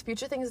 especially with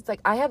future things, it's,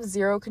 like, I have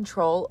zero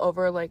control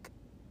over, like,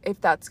 if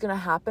that's gonna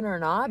happen or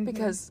not,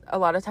 because a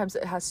lot of times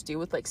it has to do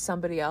with, like,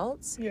 somebody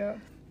else. Yeah.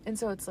 And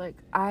so it's, like,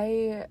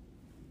 and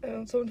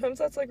sometimes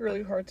that's, like,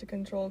 really hard to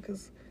control,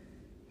 because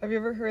have you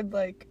ever heard,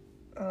 like,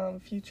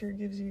 future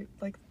gives you,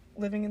 like,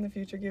 living in the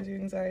future gives you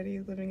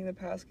anxiety, living in the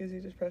past gives you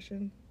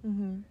depression?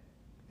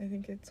 I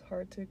think it's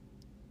hard to,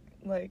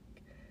 like,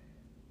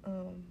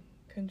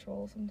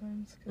 control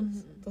sometimes,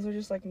 because those are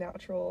just, like,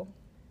 natural,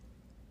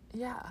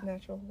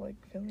 like,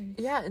 feelings.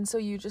 Yeah, and so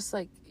you just,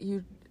 like,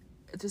 you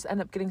just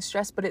end up getting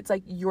stressed, but it's,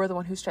 like, you're the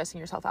one who's stressing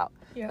yourself out.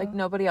 Yeah. Like,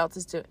 nobody else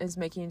is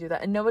making you do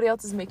that, and nobody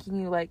else is making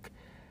you, like,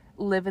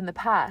 live in the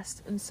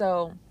past. And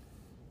so,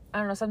 I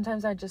don't know,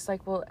 sometimes I just,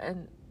 like, will,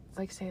 and,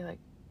 like, say, like,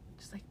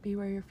 just, like, be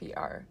where your feet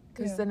are,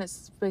 because then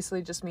it's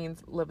basically just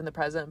means live in the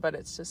present, but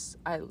it's just,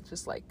 I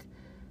just, like,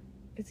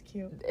 it's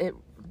cute. It,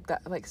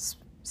 that, like,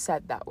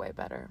 said that way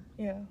better.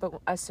 Yeah. But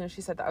as soon as she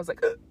said that, I was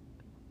like,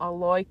 I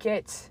like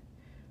it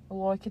a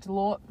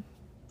lot.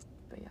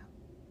 But yeah,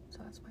 so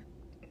that's fine.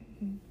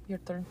 Your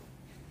turn.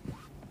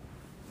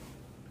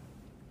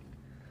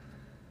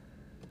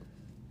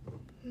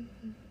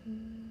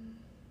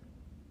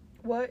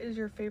 What is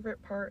your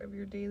favorite part of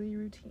your daily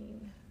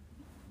routine?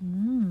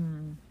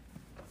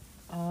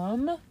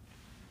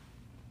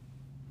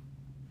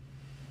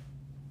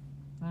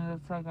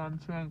 It's like I'm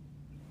trying.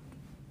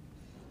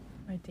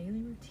 My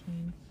daily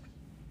routine.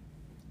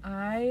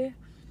 I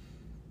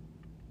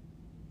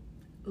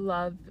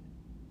love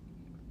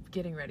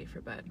getting ready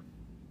for bed.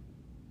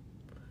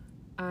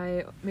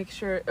 I make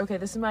sure, okay,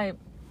 this is my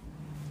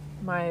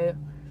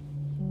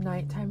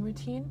nighttime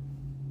routine,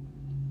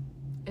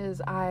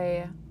 is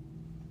I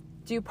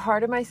do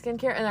part of my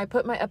skincare and I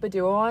put my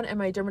Epiduo on, and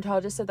my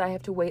dermatologist said that I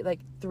have to wait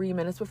like 3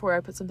 minutes before I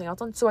put something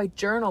else on, so I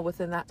journal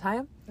within that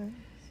time.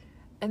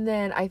 And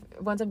then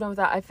once I'm done with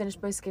that, I finish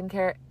my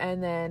skincare,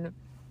 and then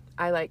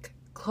I, like,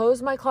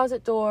 close my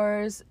closet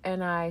doors,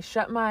 and I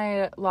shut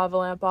my lava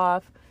lamp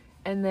off,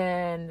 and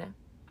then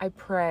I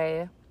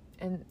pray.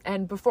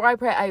 And before I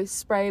pray, I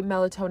spray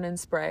melatonin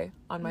spray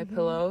on my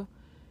pillow.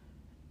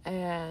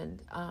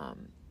 And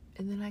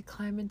then I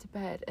climb into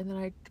bed, and then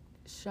I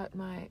shut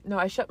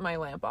my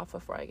lamp off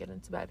before I get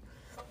into bed.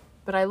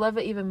 But I love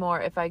it even more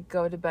if I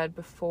go to bed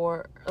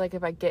before, like,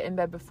 if I get in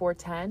bed before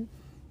 10,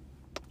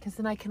 because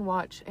then I can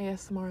watch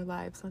ASMR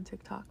lives on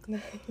TikTok.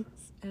 Nice.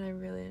 And I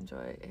really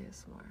enjoy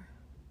ASMR.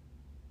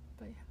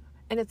 But yeah.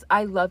 And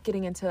I love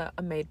getting into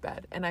a made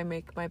bed, and I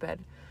make my bed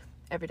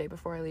every day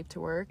before I leave to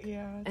work.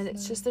 Yeah. And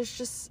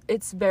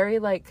it's very,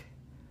 like,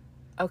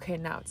 okay,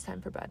 now it's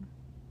time for bed.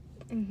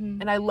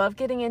 And I love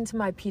getting into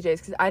my PJs,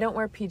 because I don't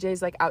wear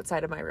PJs, like,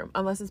 outside of my room,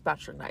 unless it's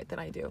bachelor night, then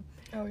I do.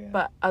 Oh, yeah.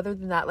 But other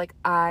than that, like,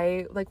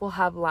 I, like, will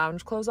have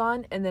lounge clothes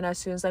on, and then as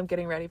soon as I'm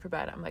getting ready for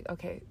bed, I'm like,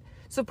 okay.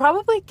 So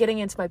probably getting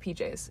into my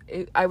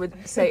PJs, I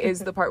would say, is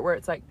the part where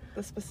it's, like,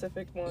 the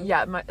specific one.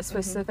 Yeah, my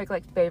specific,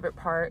 like, favorite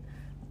part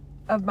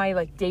of my,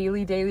 like,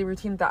 daily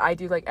routine that I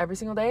do, like, every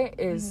single day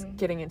is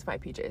getting into my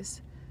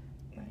PJs.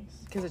 Nice.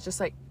 Because it's just,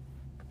 like,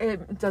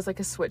 it does, like,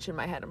 a switch in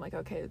my head. I'm like,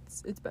 okay,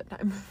 it's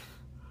bedtime.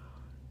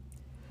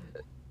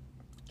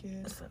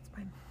 Good. So that's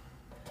mine.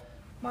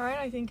 Mine,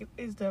 I think,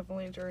 is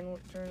definitely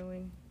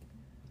journaling.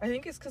 I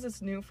think it's because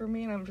it's new for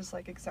me, and I'm just,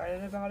 like,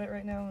 excited about it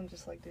right now, and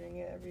just, like, doing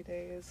it every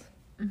day is...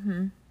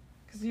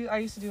 Because I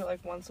used to do it,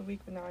 like, once a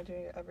week, but now I'm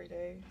doing it every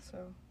day, so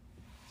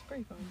it's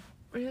pretty fun.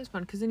 It is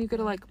fun, because then you get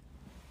to, like,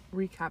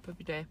 recap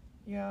every day.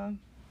 Yeah.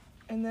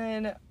 And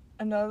then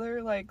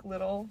another, like,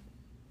 little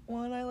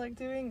one I like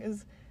doing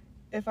is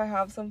if I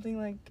have something,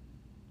 like,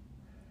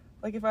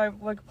 if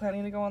I'm, like,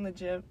 planning to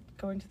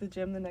going to the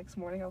gym the next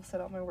morning, I'll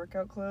set out my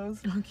workout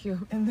clothes. Oh,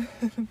 cute. And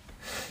then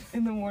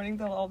in the morning,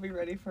 they'll all be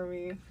ready for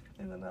me.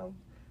 And then I'll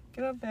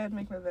get out of bed,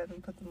 make my bed,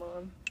 and put them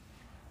on.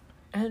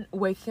 And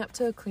waking up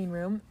to a clean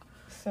room.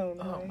 So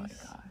nice. Oh, my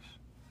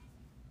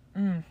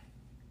gosh.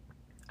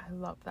 I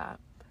love that.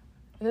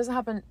 It doesn't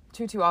happen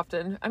too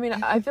often. I mean,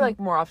 I feel like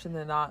more often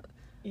than not.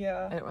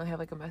 Yeah. I don't really have,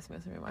 like, a messy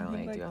room. I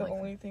think, the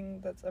only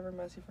thing that's ever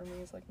messy for me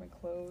is, like, my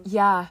clothes.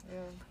 Yeah.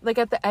 Like,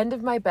 at the end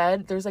of my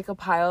bed, there's, like, a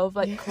pile of,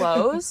 like,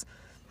 clothes.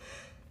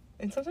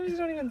 And sometimes you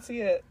don't even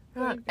see it.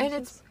 Like, and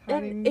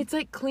it's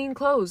like clean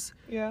clothes.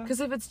 Yeah. Because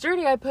if it's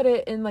dirty, I put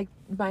it in, like,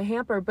 my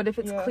hamper. But if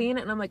it's clean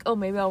and I'm like, oh,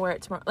 maybe I'll wear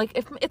it tomorrow. Like,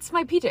 if it's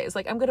my PJs,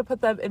 like, I'm going to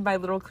put them in my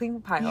little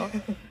clean pile.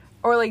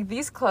 Or, like,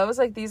 these clothes,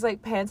 like, these,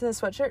 like, pants and a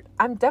sweatshirt,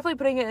 I'm definitely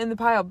putting it in the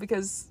pile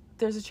because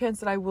there's a chance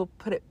that I will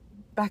put it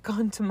back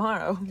on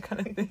tomorrow,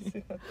 kind of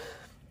thing. Yeah.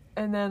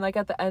 And then, like,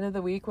 at the end of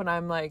the week when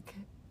I'm, like,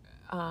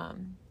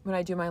 when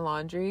I do my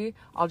laundry,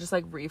 I'll just,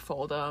 like,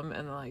 refold them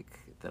and, like,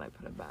 then I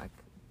put them back.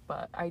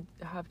 but I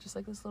have just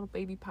like this little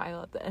baby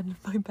pile at the end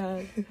of my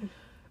bed.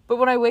 But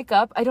when I wake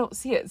up, I don't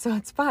see it, so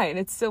it's fine.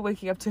 It's still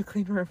waking up to a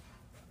clean room.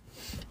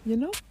 You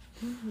know?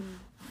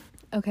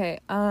 Okay,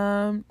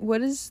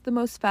 what is the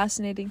most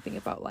fascinating thing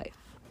about life?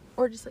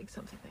 Or just like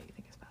something that you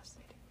think is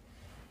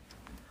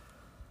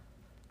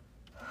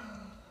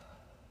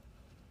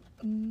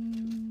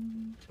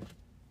fascinating.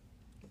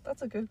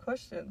 That's a good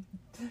question.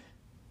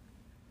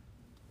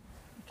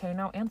 Okay,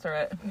 now answer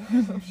it.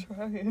 I'm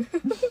trying.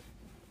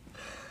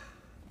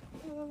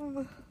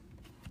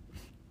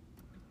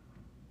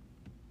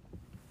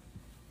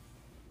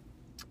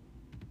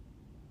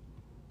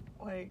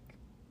 Like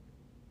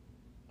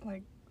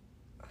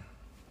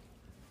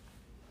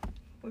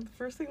the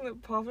first thing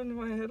that popped into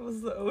my head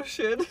was the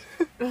ocean.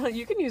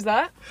 You can use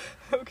that.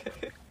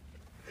 Okay.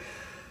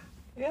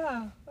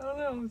 Yeah, I don't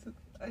know.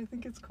 I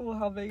think it's cool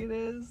how big it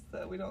is,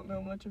 that we don't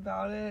know much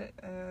about it,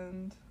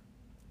 and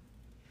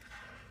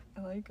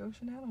I like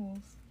ocean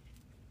animals.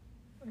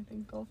 I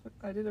think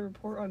I did a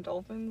report on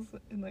dolphins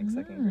in like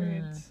second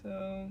grade,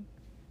 so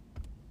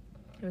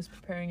I was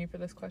preparing you for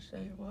this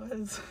question. it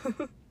was.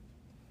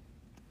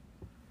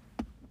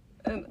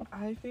 And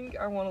I think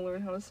I want to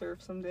learn how to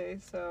surf someday,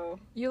 so...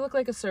 You look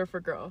like a surfer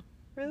girl.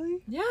 Really?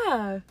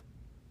 Yeah.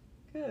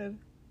 Good.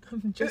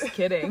 I'm just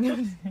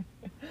kidding.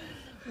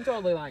 I'm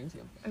totally lying to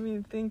you. I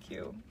mean, thank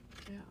you.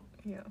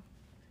 Yeah. Yeah.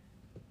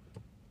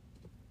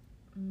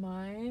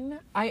 Mine,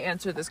 I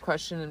answered this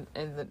question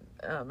in the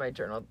my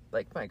journal,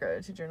 like my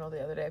gratitude journal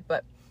the other day,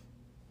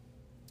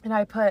 and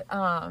I put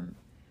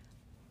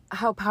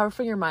how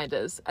powerful your mind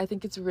is. I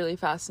think it's really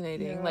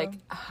fascinating. Yeah. Like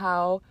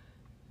how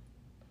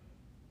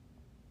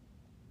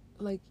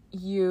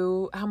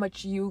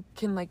much you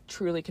can like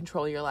truly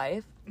control your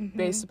life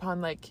based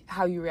upon like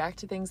how you react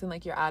to things and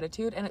like your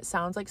attitude. And it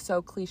sounds like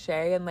so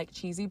cliche and like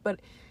cheesy, but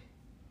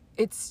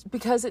it's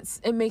because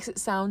it makes it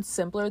sound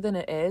simpler than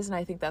it is, and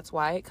I think that's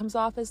why it comes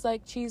off as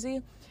like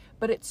cheesy,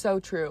 but it's so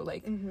true.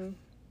 Like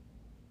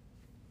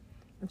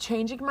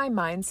changing my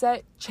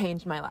mindset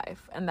changed my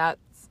life, and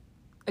that's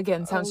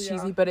again sounds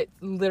cheesy, but it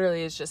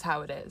literally is just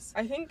how it is.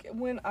 I think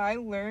when I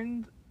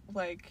learned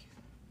like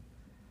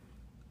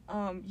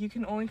you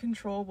can only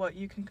control what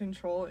you can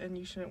control, and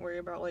you shouldn't worry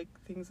about like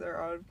things that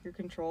are out of your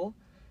control,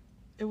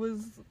 it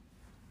was,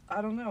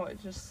 I don't know,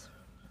 it's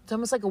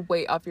almost like a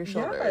weight off your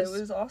shoulders. Yeah, it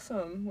was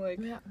awesome. Like,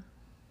 yeah.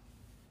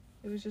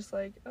 It was just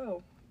like,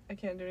 oh, I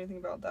can't do anything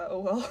about that. Oh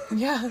well.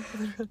 Yeah.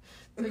 It's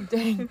like,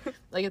 dang.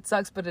 Like, it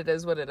sucks, but it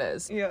is what it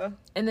is. Yeah.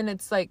 And then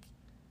it's like,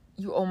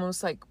 you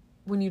almost like,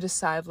 when you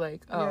decide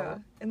like, oh, yeah.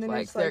 And then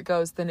like, there it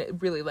goes, then it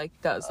really like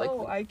does. Like,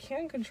 oh, I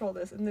can control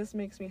this, and this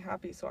makes me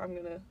happy, so I'm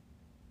gonna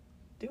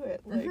do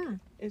it. Like,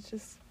 it's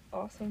just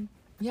awesome.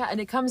 Yeah, and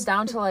it comes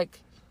down to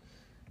like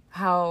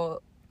how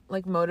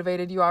like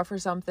motivated you are for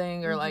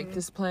something, or like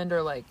disciplined,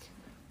 or like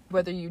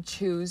whether you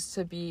choose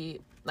to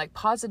be like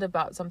positive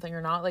about something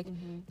or not. Like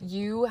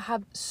you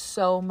have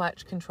so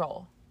much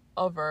control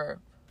over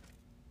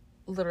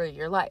literally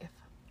your life.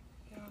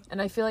 Yeah.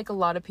 And I feel like a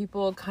lot of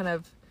people kind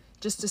of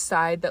just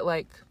decide that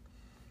like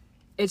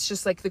it's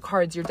just like the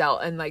cards you're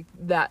dealt, and like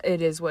that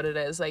it is what it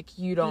is. Like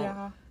you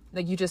don't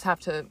like, you just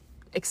have to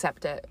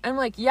accept it. And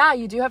like, yeah,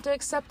 you do have to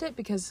accept it,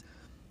 because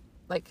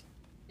like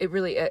it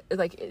really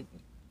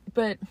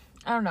but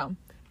I don't know,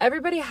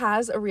 everybody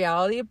has a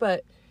reality,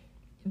 but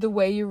the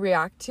way you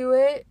react to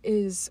it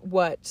is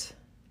what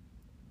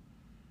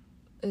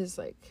is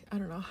like, I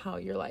don't know how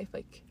your life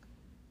like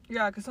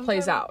because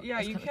plays out.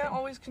 Yeah, you can't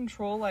always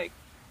control like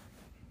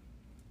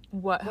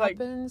what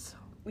happens.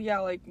 Yeah,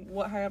 like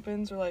what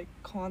happens, or like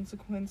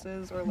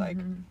consequences, or like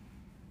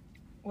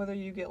whether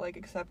you get like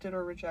accepted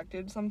or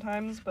rejected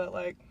sometimes, but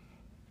like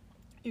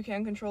you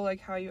can control like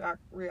how you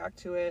react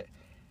to it,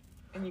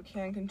 and you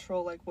can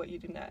control like what you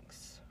do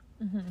next.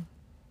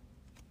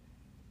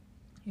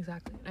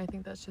 Exactly. And I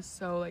think that's just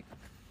so like,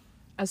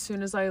 as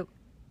soon as I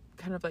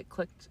kind of like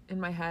clicked in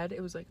my head,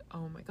 it was like,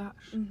 oh my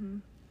gosh.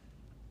 And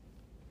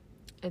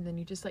then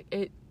you just like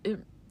it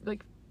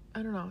like,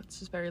 I don't know, it's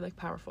just very like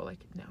powerful, like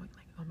knowing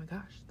like, oh my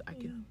gosh, I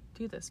can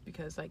do this,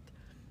 because like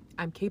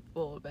I'm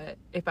capable of it.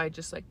 If I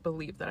just like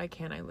believe that I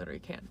can, I literally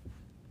can.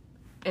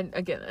 And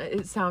again,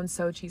 it sounds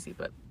so cheesy,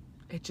 but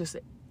it is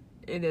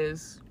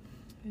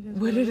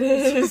what it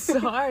is.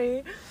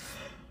 Sorry.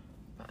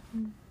 But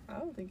I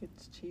don't think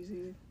it's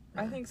cheesy.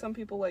 I think some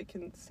people like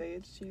can say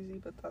it's cheesy,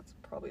 but that's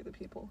probably the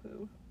people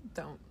who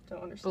don't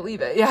understand.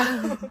 Believe it.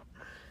 Yeah.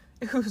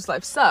 Whose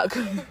life suck.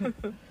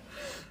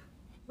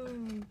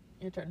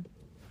 Your turn.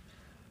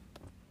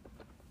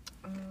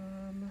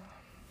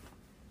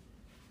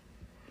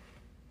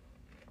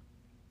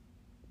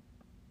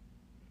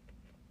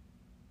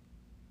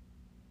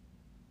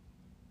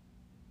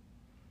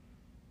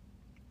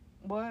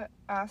 What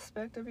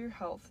aspect of your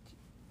health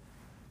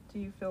do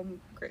you feel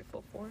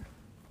grateful for?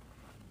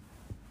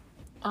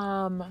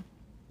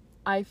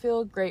 I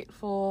feel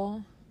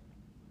grateful.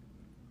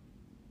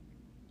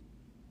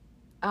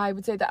 I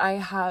would say that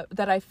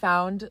I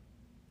found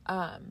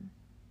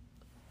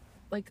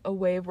like a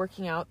way of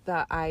working out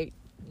that I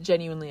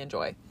genuinely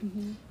enjoy.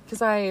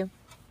 Because I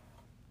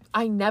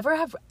I never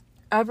have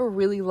ever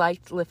really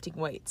liked lifting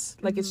weights.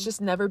 Like, it's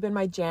just never been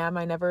my jam.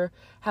 I never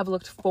have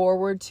looked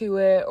forward to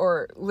it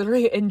or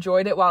literally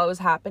enjoyed it while it was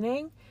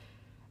happening.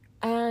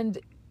 And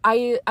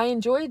I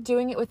enjoyed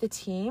doing it with a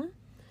team.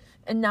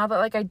 And now that,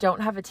 like, I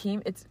don't have a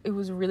team, it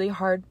was really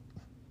hard.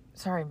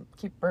 Sorry, I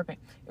keep burping.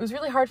 It was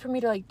really hard for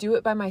me to, like, do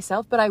it by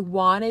myself, but I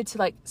wanted to,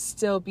 like,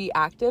 still be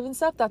active and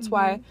stuff. That's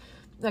why,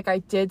 like, I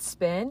did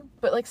spin.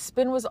 But, like,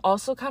 spin was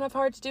also kind of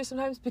hard to do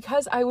sometimes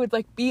because I would,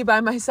 like, be by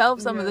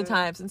myself some of the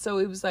times. And so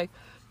it was, like,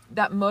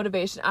 that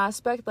motivation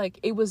aspect, like,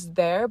 it was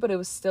there, but it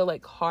was still,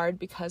 like, hard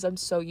because I'm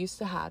so used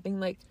to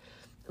having, like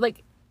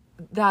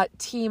that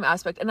team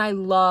aspect. And I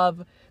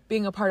love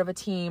being a part of a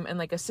team and,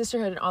 like, a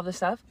sisterhood and all this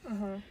stuff.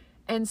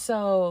 And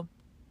so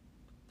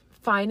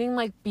finding,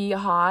 like, Be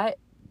Hot,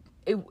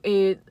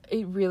 it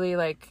really,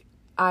 like,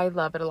 I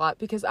love it a lot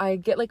because I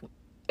get, like,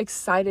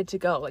 excited to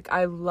go. Like,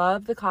 I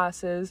love the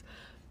classes,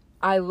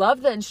 I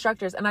love the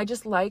instructors, and I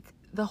just like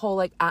the whole,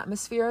 like,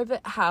 atmosphere of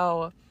it.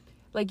 How,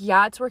 like,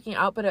 yeah, it's working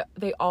out, but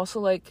they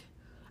also, like,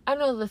 I don't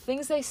know, the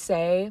things they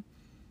say,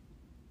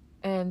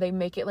 and they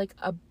make it, like,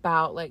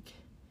 about, like,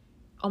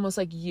 almost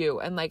like you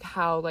and, like,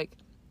 how, like,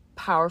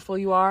 powerful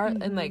you are.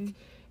 And, like,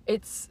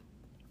 it's,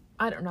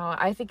 I don't know,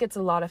 I think it's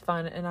a lot of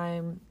fun. And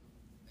I,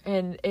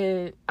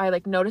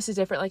 like, notice a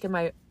different, like, in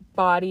my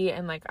body,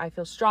 and, like, I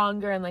feel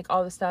stronger and, like,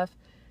 all this stuff.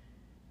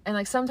 And,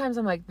 like, sometimes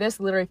I'm like, this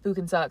literally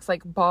fucking sucks.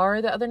 Like,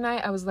 bar the other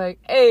night, I was like,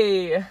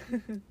 hey,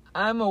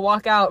 I'm gonna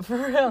walk out for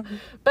real.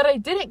 But I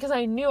didn't because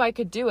I knew I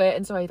could do it.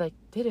 And so I, like,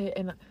 did it.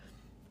 And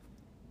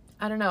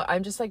I don't know,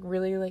 I'm just, like,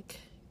 really, like,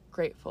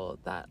 grateful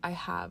that I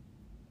have,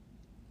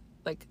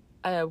 like,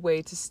 a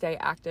way to stay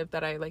active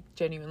that I, like,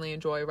 genuinely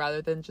enjoy,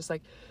 rather than just,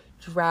 like,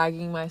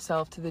 dragging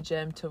myself to the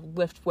gym to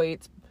lift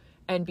weights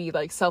and be,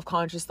 like,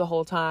 self-conscious the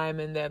whole time,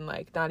 and then,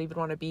 like, not even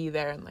want to be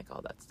there, and, like,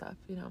 all that stuff,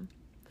 you know.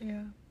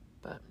 Yeah.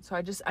 But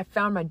so I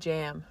found my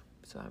jam,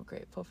 so I'm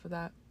grateful for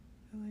that.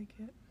 I like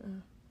it.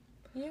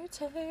 Your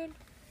turn.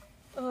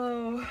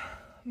 Oh,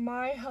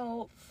 my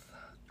health,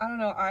 I don't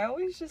know, I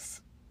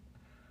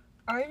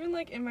even,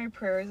 like, in my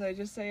prayers, I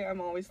just say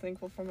I'm always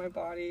thankful for my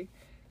body,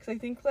 because I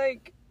think,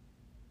 like,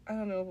 I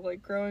don't know,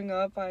 like, growing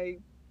up, I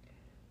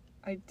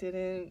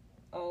didn't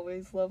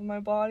always love my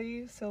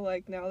body, so,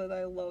 like, now that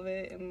I love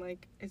it, and,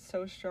 like, it's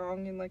so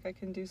strong, and, like, I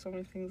can do so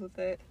many things with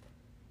it,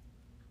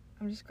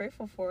 I'm just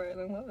grateful for it,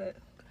 and I love it.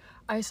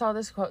 I saw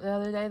this quote the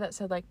other day that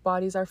said, like,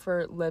 bodies are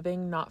for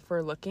living, not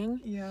for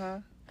looking. Yeah.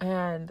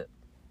 And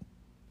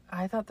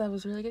I thought that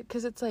was really good,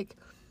 because it's, like,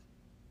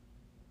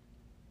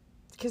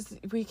 because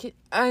we can,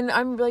 and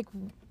I'm, like,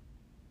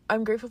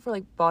 I'm grateful for,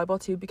 like,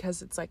 volleyball, too,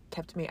 because it's, like,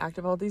 kept me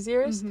active all these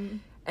years.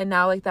 And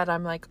now, like, that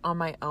I'm, like, on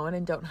my own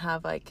and don't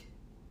have, like,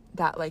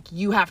 that, like,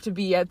 you have to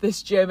be at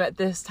this gym at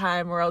this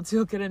time or else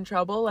you'll get in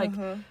trouble. Like,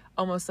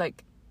 almost,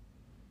 like,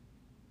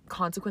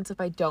 consequence if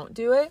I don't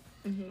do it.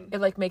 It,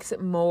 like, makes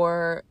it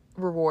more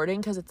rewarding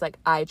because it's, like,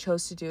 I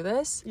chose to do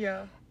this.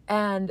 Yeah.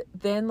 And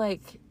then,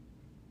 like,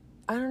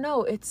 I don't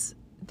know,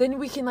 then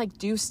we can, like,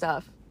 do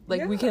stuff.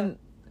 Like, we can,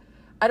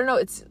 I don't know,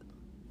 it's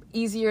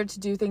easier to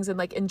do things and,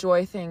 like,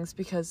 enjoy things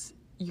because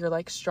you're,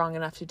 like, strong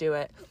enough to do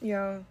it.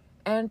 Yeah.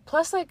 And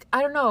plus, like,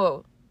 I don't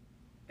know,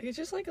 it's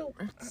just, like,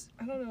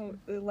 I don't know,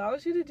 it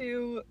allows you to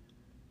do,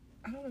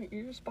 I don't know,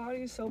 your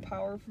body is so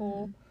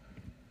powerful.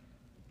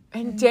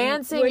 And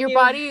dancing, your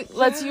body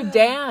lets you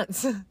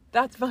dance.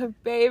 That's my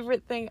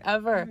favorite thing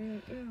ever.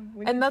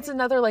 And that's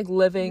another, like,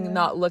 living,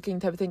 not looking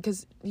type of thing,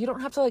 because you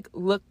don't have to, like,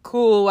 look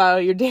cool while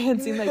you're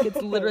dancing. Like,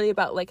 it's literally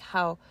about, like,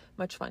 how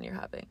much fun you're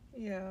having.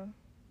 Yeah.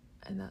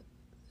 And that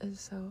is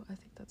so, I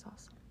think that's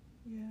awesome.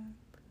 Yeah.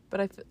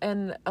 But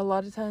and a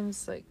lot of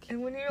times, like,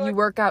 and when you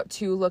work out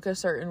to look a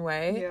certain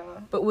way.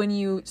 Yeah. But when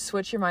you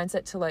switch your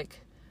mindset to,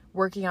 like,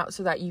 working out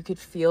so that you could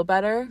feel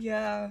better.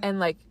 Yeah. And,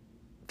 like,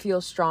 feel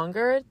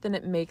stronger, then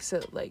it makes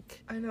it,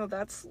 like, I know,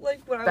 that's,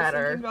 like, what better.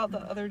 I was thinking about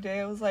the other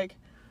day. I was like,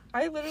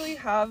 I literally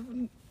have,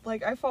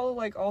 like, I follow,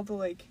 like, all the,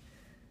 like,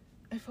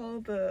 I follow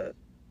the,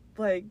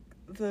 like,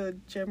 the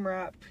gym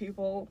rat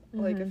people,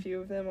 like, a few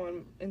of them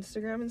on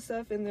Instagram and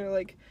stuff, and they're,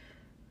 like,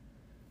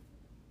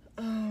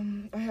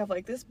 I have,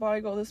 like, this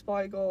body goal,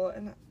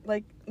 and,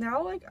 like,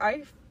 now, like,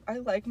 I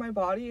like my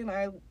body, and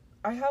I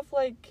have,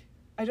 like,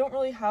 I don't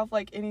really have,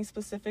 like, any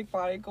specific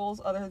body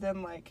goals other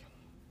than, like,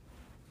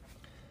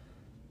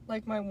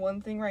 my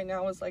one thing right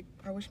now is, like,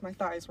 I wish my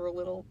thighs were a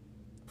little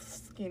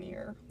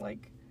skinnier,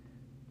 like,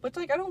 but,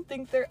 like, I don't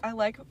think I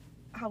like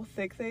how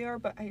thick they are,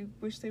 but I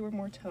wish they were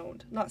more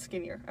toned, not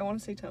skinnier, I want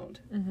to say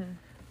toned.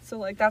 So,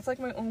 like, that's, like,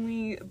 my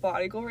only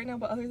body goal right now,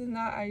 but other than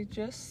that, I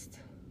just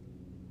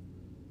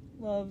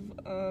love,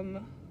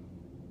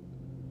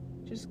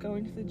 just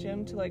going to the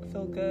gym to, like,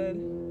 feel good.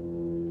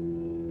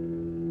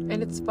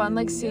 And it's fun,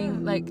 like,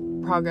 seeing, like,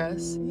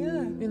 progress.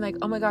 Yeah. Being like,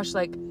 oh my gosh,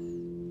 like,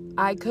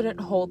 I couldn't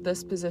hold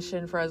this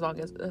position for as long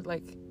as,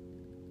 like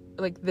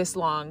this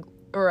long,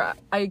 or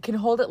I can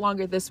hold it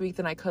longer this week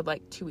than I could,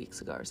 like, 2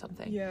 weeks ago or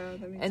something. Yeah,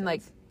 that makes sense. And,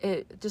 like,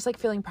 it just, like,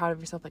 feeling proud of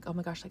yourself, like, oh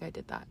my gosh, like, I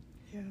did that.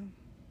 Yeah.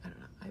 I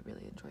don't know, I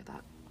really enjoy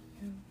that.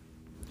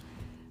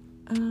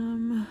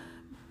 Yeah.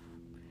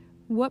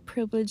 What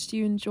privilege do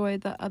you enjoy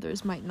that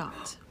others might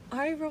not?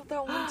 I wrote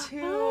that one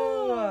too.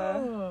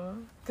 Oh.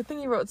 Good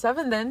thing you wrote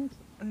 7 then.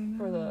 I know.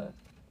 For the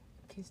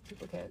case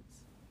duplicates.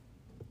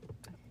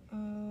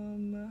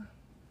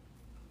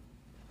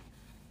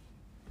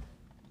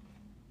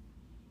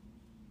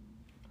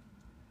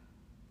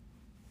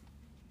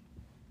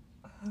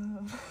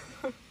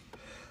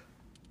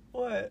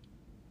 What?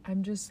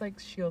 I'm just like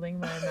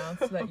shielding my mouth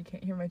so that you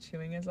can't hear my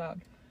chewing as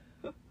loud.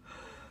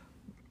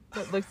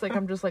 It looks like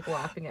I'm just like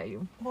laughing at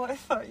you. Well, I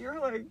thought you were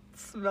like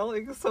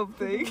smelling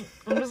something.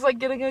 I'm just like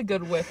getting a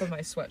good whiff of my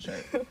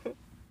sweatshirt.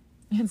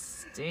 It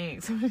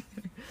stinks.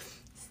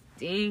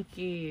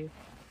 Stinky.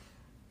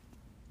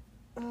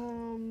 I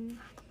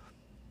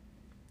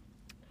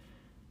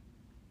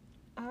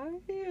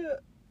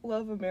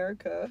love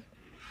America.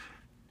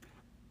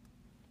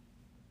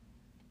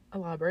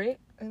 Elaborate.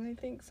 And I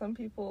think some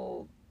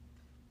people,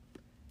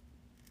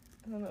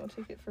 I don't know,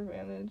 take it for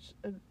advantage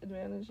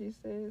these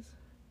days.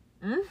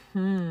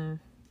 Mm-hmm.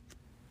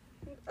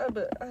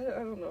 But I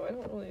don't know. I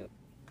don't really.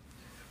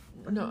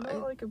 No, I'm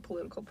not like a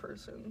political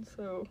person,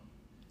 so.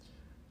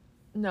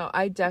 No,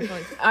 I'm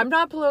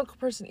not a political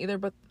person either,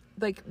 but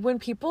like when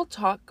people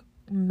talk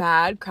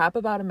mad crap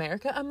about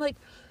America, I'm like,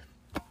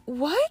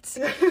 what?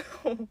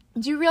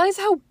 Do you realize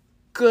how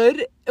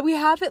good we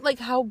have it? Like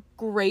how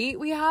great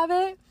we have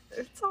it?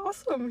 It's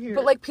awesome here.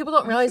 But like people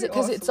don't realize it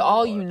because it's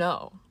all you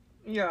know.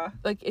 Yeah.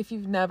 Like if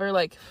you've never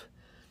like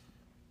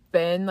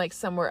been like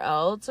somewhere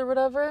else or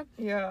whatever,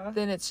 yeah,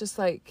 then it's just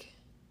like,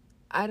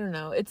 I don't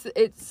know. It's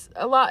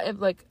a lot of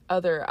like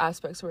other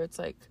aspects where it's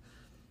like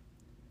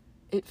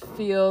it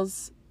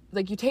feels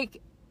like you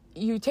take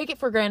it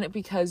for granted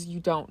because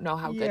you don't know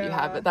how good you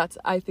have it. That's,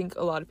 I think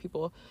a lot of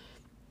people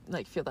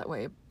like feel that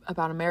way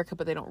about America,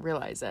 but they don't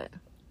realize it.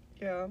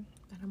 Yeah. And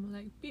I'm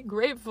like, be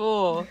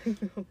grateful.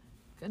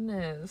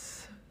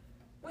 Goodness.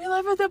 We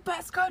live in the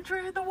best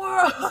country in the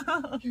world.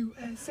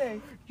 USA.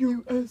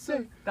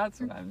 USA.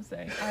 That's what I'm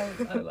saying. I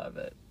love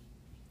it.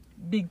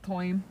 Big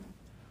time.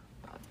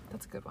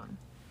 That's a good one.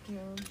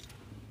 Yeah.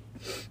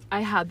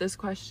 I had this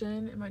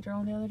question in my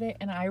journal the other day,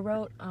 and I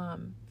wrote,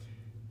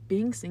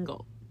 being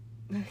single.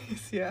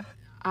 Nice, yeah.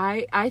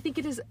 I think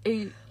it is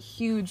a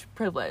huge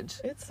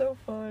privilege. It's so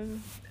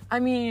fun.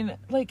 I mean,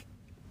 like,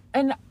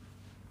 and,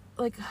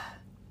 like,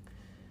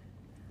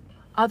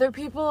 other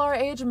people our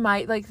age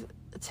might, like,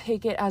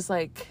 take it as,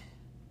 like,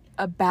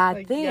 a bad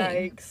like, thing.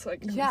 Yikes.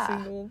 Like, Yeah.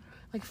 single.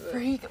 Like,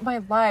 freak my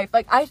life.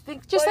 Like, I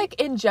think just, like,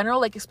 in general,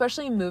 like,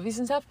 especially in movies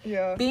and stuff,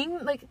 Yeah. being,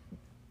 like,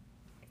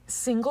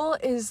 single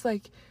is,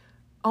 like,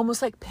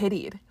 almost, like,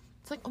 pitied.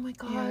 It's like, oh my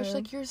gosh, Yeah.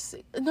 like,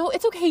 no,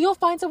 it's okay, you'll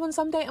find someone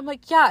someday. I'm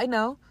like, yeah, I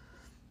know.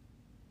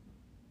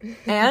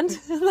 And,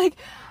 like,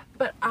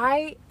 but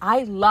I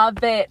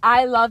love it.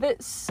 I love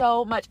it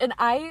so much. And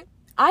I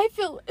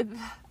feel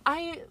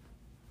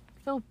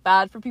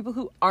bad for people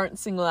who aren't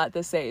single at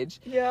this age.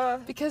 Yeah.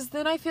 Because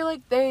then I feel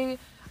like I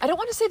don't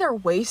want to say they're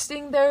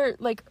wasting their,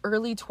 like,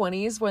 early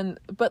 20s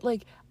but,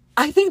 like,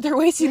 I think they're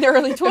wasting their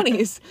early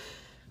 20s.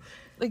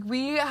 Like,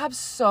 we have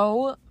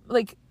so,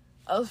 like,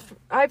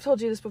 I've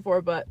told you this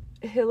before, but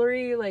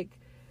Hillary, like,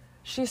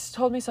 she's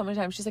told me so many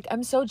times, she's like,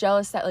 I'm so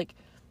jealous that, like,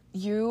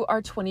 you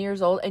are 20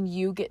 years old and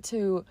you get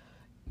to,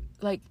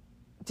 like,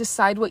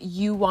 decide what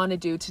you want to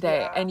do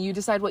today. Yeah. And you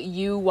decide what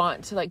you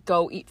want to, like,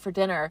 go eat for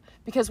dinner.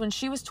 Because when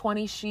she was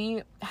 20,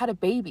 she had a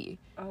baby.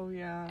 Oh,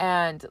 yeah.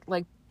 And,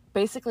 like,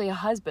 basically a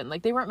husband.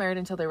 Like, they weren't married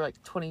until they were,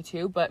 like,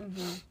 22, but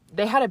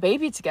they had a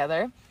baby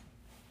together.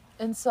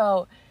 And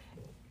so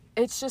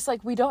it's just,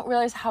 like, we don't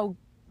realize how,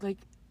 like,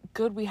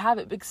 good we have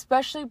it,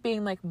 especially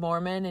being, like,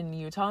 Mormon and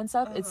Utah and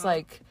stuff. It's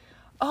like,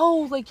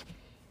 oh, like,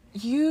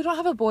 you don't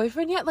have a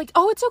boyfriend yet? Like,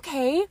 oh, it's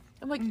okay.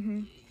 I'm like,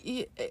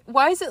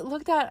 why is it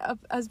looked at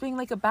as being,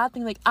 like, a bad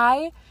thing? Like,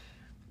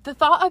 the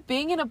thought of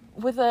being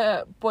with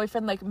a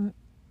boyfriend, like,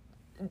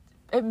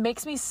 it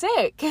makes me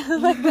sick.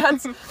 Like,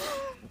 that's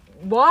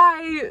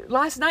why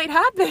last night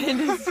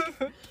happened.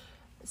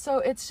 So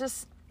it's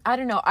just, I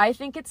don't know. I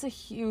think it's a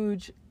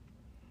huge,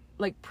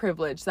 like,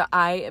 privilege that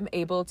I am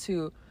able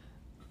to,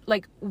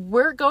 like,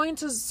 we're going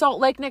to Salt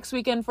Lake next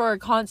weekend for a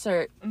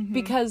concert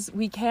because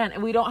we can,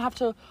 and we don't have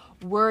to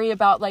worry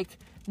about, like,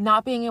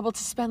 not being able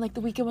to spend, like, the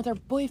weekend with our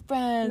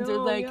boyfriends or,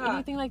 like,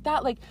 anything like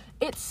that. Like,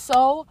 it's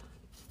so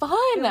fun.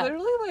 It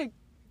literally, like,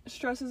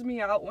 stresses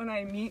me out when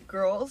I meet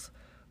girls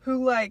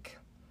who, like,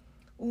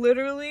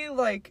 literally,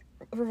 like,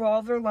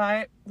 revolve their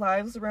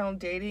lives around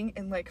dating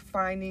and, like,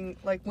 finding,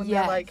 like, when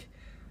they're, like,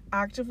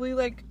 actively,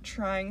 like,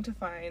 trying to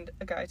find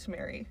a guy to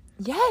marry.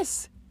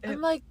 Yes. I'm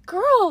like,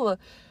 girl,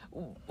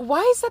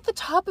 why is that the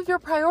top of your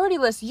priority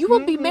list? You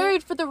will be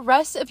married for the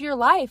rest of your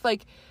life.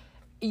 Like,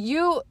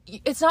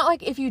 it's not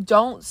like if you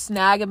don't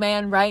snag a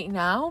man right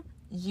now,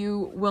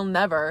 you will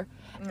never.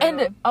 No.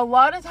 And a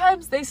lot of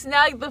times they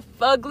snag the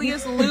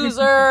fuggliest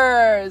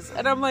losers.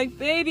 And I'm like,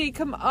 baby,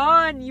 come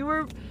on. You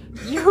were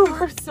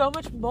so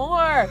much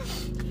more.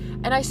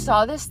 And I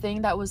saw this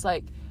thing that was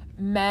like,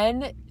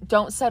 men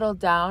don't settle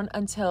down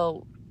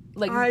until,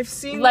 like, I've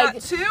seen like,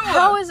 that too.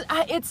 How is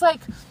it's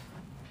like,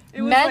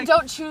 It was Men like,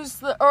 don't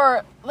choose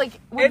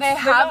when they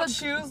have don't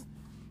choose.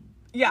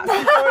 Yeah.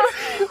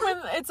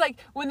 when it's like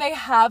when they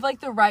have like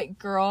the right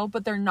girl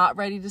but they're not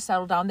ready to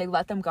settle down, they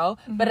let them go.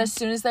 But as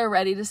soon as they're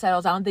ready to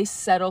settle down, they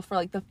settle for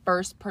like the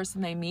first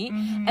person they meet.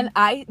 And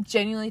I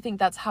genuinely think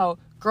that's how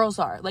girls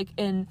are, like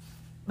in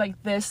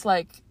like this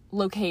like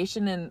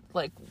location and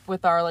like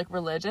with our like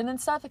religion and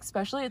stuff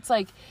especially. It's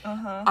like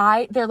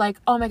they're like,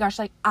 oh my gosh,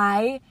 like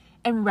I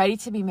am ready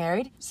to be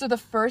married. So the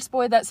first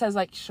boy that says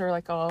like, sure,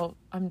 like, oh,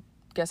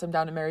 guess I'm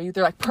down to marry you,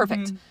 they're like,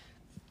 perfect.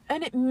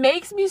 And it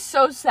makes me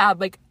so sad.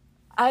 Like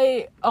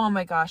oh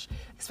my gosh,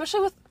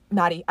 especially with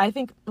Maddie. I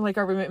think like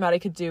our roommate Maddie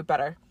could do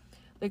better.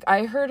 Like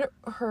I heard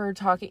her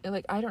talking,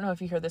 like, I don't know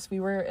if you heard this, we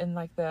were in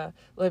like the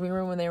living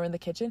room when they were in the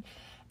kitchen,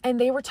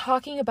 and they were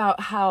talking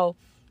about how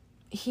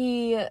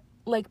he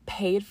like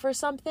paid for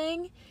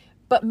something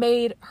but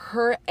made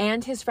her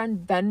and his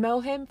friend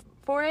Venmo him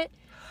for it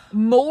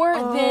more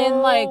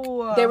than like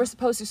they were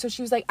supposed to. So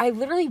she was like, I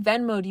literally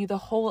Venmo'd you the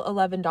whole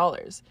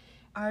 $11.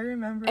 I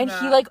remember and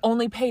that. he like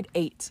only paid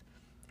 $8.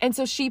 And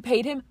so she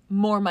paid him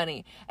more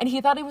money. And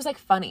he thought it was like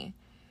funny.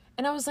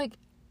 And I was like,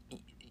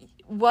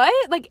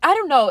 what? Like, I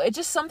don't know. It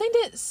just something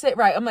didn't sit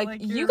right. I'm like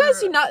you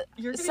guys do not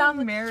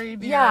sound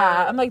married.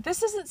 Yeah. I'm like,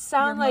 this doesn't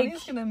sound your like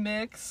money's gonna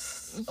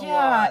mix.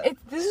 Yeah.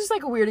 This is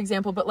like a weird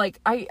example, but like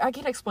I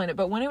can't explain it.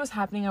 But when it was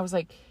happening, I was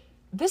like,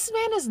 this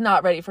man is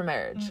not ready for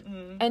marriage.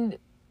 And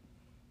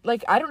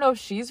like, I don't know if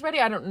she's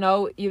ready. I don't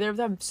know either of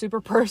them super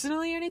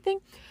personally or anything.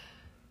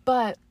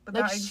 But like,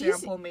 that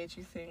example made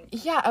you think.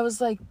 Yeah, I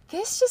was like,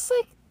 this just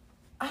like,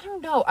 I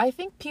don't know. I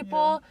think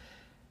people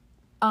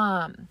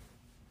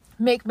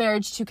make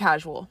marriage too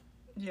casual.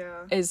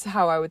 Yeah. Is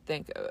how I would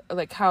think,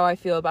 like how I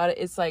feel about it.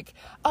 It's like,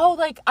 oh,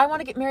 like I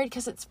want to get married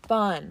because it's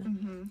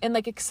fun and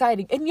like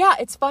exciting. And yeah,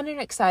 it's fun and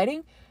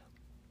exciting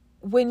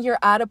when you're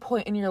at a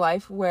point in your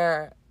life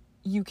where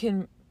you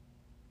can,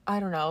 I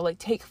don't know, like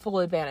take full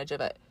advantage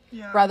of it.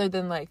 Yeah. Rather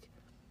than like,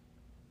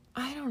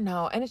 I don't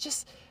know. And it's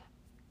just,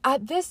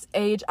 at this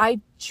age,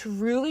 I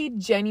truly,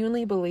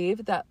 genuinely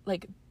believe that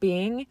like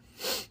being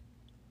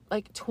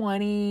like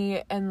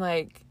 20 and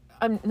like,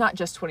 I'm not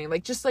just 20,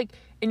 like just like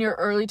in your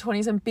early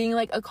 20s and being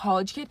like a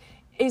college kid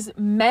is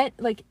meant,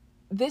 like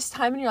this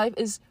time in your life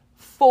is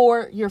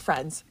for your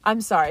friends. I'm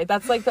sorry.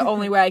 That's like the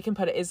only way I can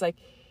put it, is like,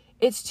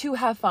 it's to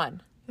have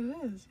fun. It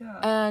is, yeah.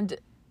 And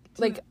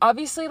like,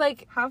 obviously,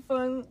 like, have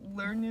fun,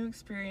 learn new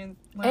experience,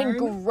 and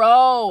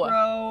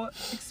grow,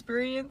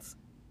 experience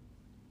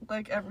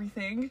like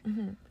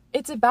everything.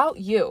 It's about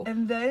you.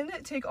 And then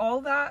take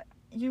all that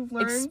you've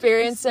learned,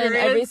 experience and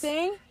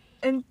everything,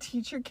 and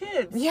teach your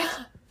kids. Yeah.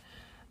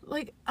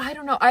 Like, I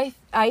don't know.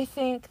 I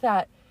think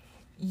that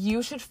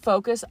you should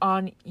focus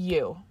on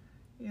you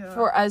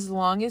for as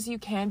long as you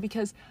can,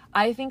 because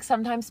I think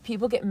sometimes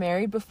people get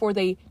married before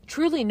they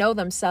truly know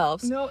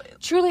themselves,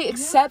 truly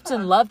accept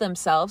and love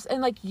themselves.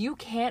 And like, you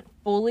can't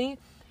fully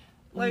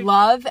like,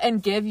 love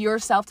and give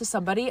yourself to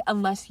somebody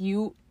unless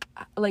you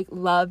like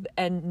love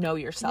and know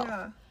yourself.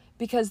 Yeah.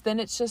 Because then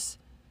it's just,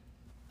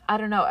 I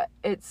don't know.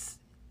 It's,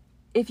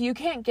 if you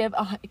can't give,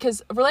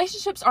 because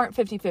relationships aren't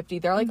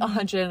 50-50. They're like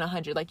 100 and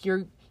 100. Like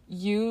you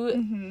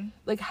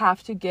like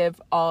have to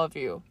give all of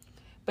you.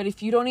 But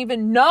if you don't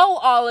even know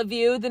all of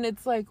you, then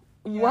it's like,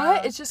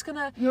 what? It's just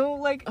gonna...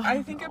 like,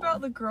 I think about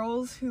the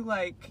girls who,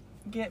 like,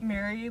 get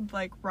married,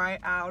 like, right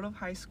out of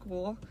high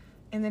school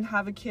and then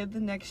have a kid the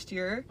next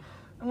year.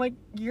 I'm like,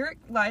 your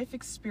life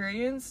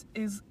experience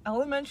is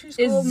elementary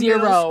school, is zero.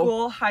 Middle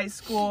school, high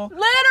school.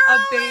 Literally!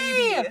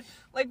 A baby.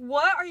 Like,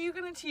 what are you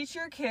gonna teach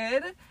your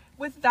kid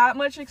with that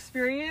much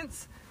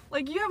experience?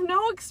 Like, you have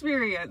no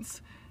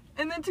experience.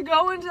 And then to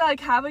go into,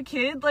 like, have a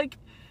kid, like...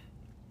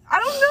 I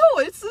don't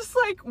know. It's just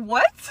like,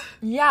 what?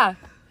 Yeah.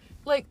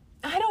 Like,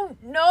 I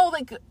don't know.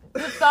 Like,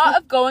 the thought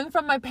of going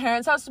from my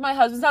parents' house to my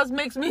husband's house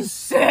makes me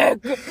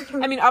sick.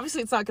 I mean,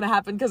 obviously it's not going to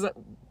happen because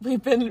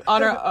we've been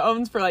on our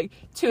own for like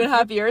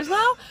 2.5 years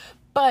now.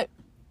 But,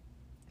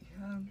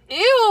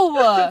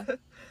 ew.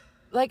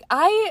 Like,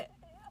 I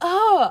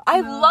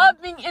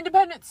love being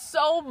independent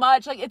so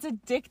much. Like, it's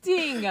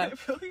addicting.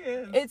 It really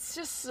is. It's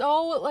just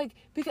so, like,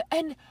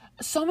 and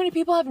so many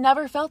people have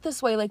never felt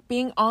this way, like,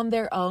 being on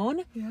their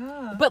own.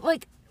 Yeah. But,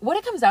 like, what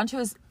it comes down to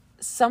is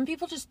some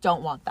people just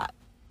don't want that.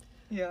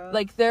 Yeah.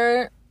 Like,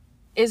 there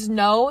is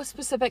no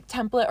specific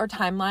template or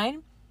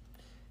timeline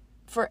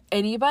for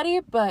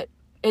anybody, but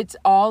it's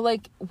all,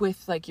 like,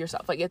 with, like,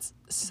 yourself. Like, it's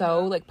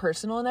so, like,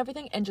 personal and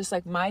everything. And just,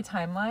 like, my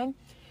timeline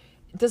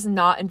does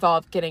not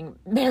involve getting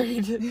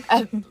married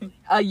at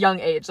a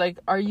young age. Like,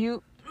 are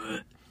you...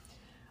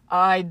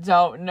 I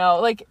don't know.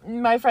 Like,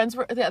 my friends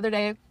were the other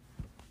day,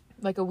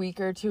 like a week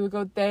or two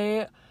ago,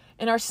 they,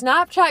 in our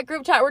Snapchat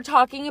group chat, were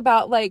talking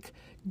about, like,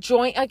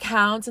 joint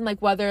accounts and,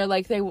 like, whether,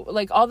 like, they,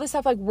 like, all this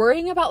stuff, like,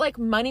 worrying about, like,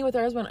 money with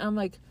their husband. I'm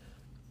like,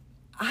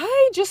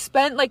 I just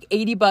spent, like,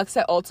 $80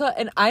 at Ulta,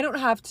 and I don't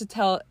have to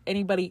tell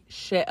anybody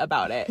shit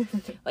about it.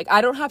 Like, I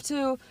don't have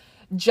to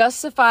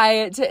justify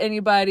it to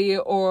anybody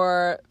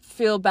or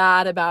feel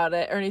bad about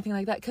it or anything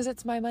like that, because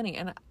it's my money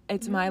and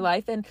it's my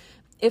life. And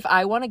if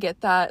I want to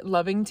get that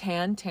loving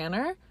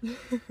tanner,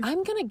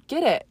 I'm going to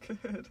get it.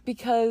 Good.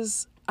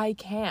 Because I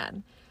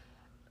can.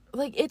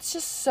 Like, it's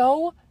just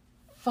so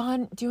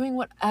fun doing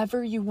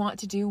whatever you want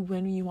to do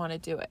when you want to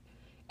do it.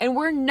 And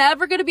we're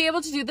never going to be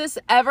able to do this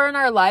ever in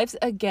our lives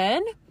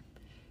again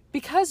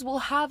because we'll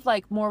have,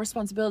 like, more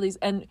responsibilities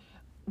and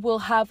we'll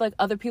have, like,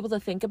 other people to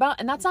think about.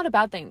 And that's not a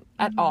bad thing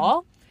at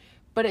all.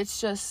 But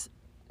it's just,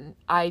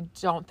 I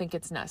don't think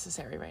it's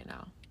necessary right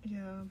now.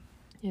 Yeah.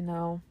 You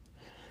know?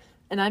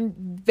 And I'm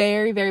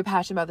very, very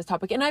passionate about this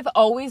topic. And I've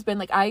always been,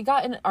 like, I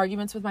got in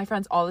arguments with my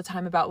friends all the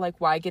time about, like,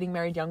 why getting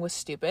married young was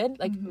stupid.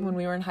 Like, when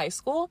we were in high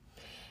school.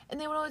 And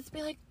they would always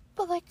be like,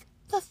 but, like,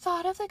 the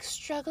thought of, like,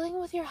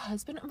 struggling with your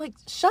husband. I'm like,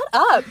 shut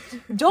up.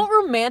 Don't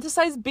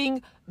romanticize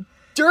being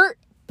dirt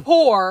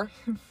poor.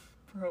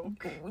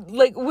 Broke.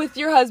 Like, with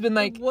your husband.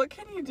 Like, what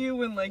can you do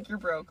when, like, you're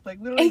broke?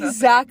 Like, literally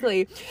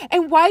exactly.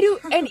 And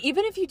and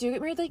even if you do get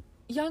married, like,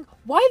 young,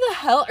 why the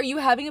hell are you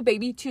having a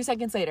baby 2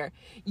 seconds later?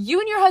 You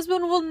and your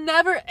husband will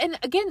never, and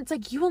again, it's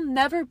like you will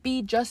never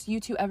be just you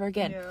two ever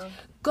again. Yeah.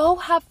 Go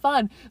have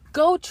fun,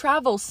 go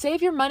travel,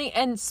 save your money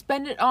and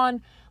spend it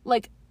on,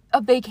 like,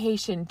 a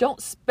vacation.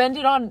 Don't spend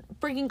it on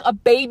freaking a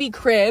baby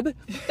crib.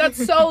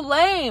 That's so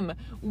lame.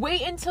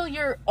 Wait until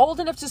you're old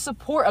enough to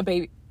support a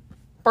baby.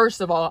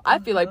 First of all, I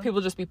feel like people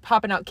just be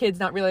popping out kids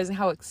not realizing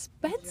how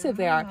expensive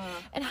they are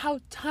and how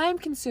time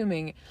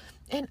consuming.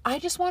 And I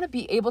just want to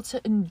be able to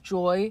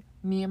enjoy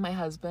me and my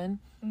husband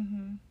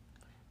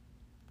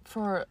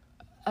for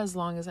as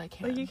long as I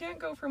can. Like, you can't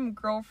go from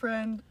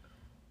girlfriend,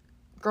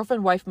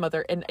 wife,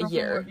 mother in a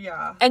year.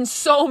 Yeah. And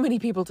so many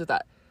people do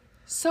that.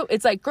 So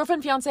it's like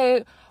girlfriend,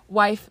 fiance,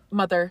 wife,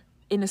 mother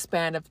in a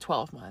span of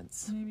 12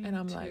 months. Maybe and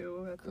I'm 2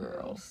 like, at the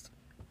girl. most.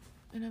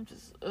 And I'm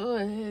just,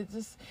 it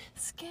just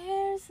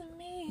scares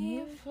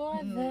me for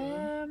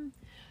them.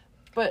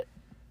 But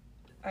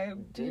I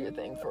do your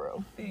thing for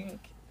real. think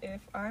if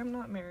I'm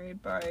not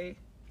married by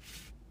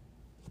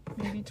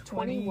maybe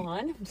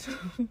 21?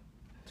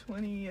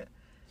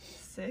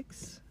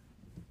 26,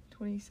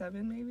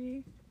 27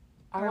 maybe,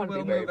 I I want to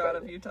will be married move out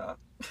of Utah.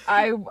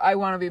 I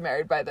want to be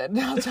married by then.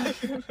 I'll tell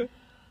you.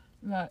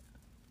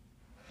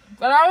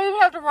 But I don't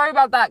even have to worry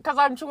about that because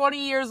I'm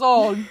 20 years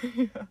old.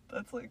 Yeah,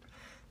 that's like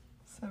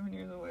 7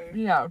 years away.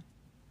 Yeah.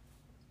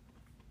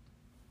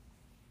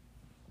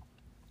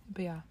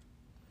 But yeah.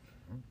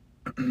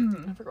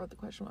 I forgot what the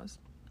question was.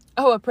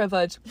 Oh, a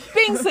privilege.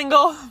 Being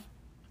single.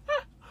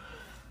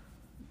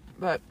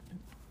 But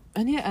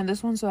I need to end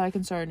this one so I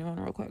can start a new one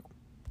real quick.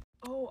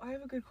 Oh, I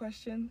have a good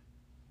question.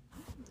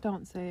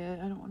 Don't say it.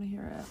 I don't want to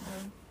hear it.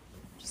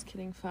 Just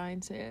kidding.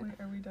 Fine. Say it. Wait,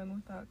 are we done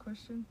with that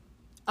question?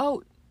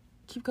 Oh,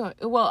 keep going.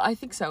 Well, I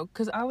think so.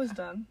 Because I was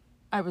done.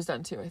 I was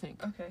done too, I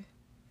think. Okay.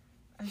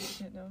 I just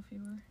didn't know if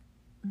you were.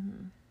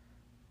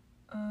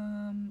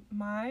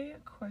 My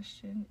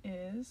question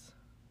is,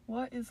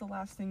 what is the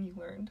last thing you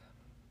learned?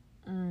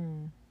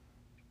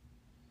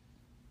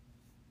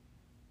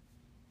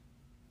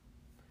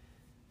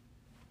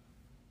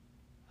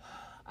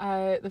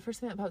 The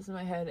first thing that pops in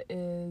my head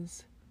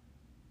is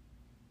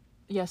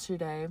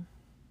yesterday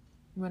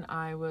when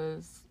I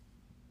was,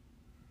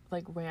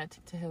 like,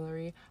 ranting to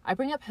Hillary. I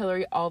bring up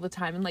Hillary all the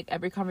time in, like,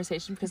 every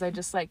conversation because I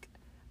just, like,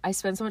 I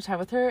spend so much time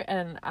with her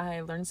and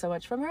I learned so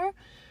much from her.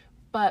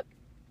 But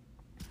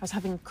I was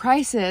having a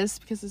crisis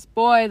because this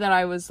boy that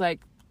I was, like,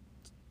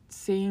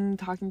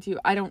 talking to,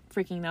 I don't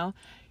freaking know.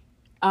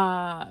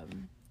 I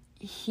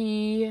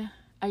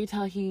could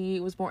tell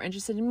he was more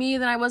interested in me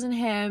than I was in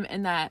him,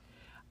 and that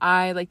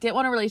I, like, didn't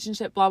want a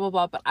relationship, blah, blah,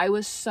 blah. But I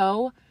was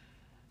so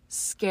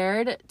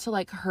scared to,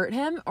 like, hurt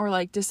him or,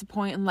 like,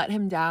 disappoint and let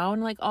him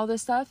down, like, all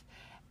this stuff.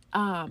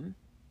 But,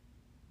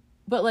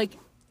 like,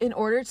 in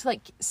order to,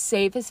 like,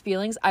 save his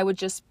feelings, I would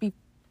just be,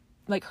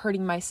 like,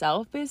 hurting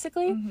myself,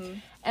 basically.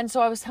 And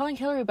so I was telling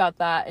Hillary about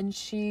that, and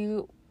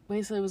she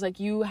basically was like,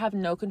 you have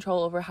no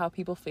control over how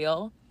people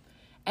feel,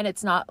 and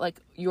it's not, like,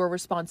 your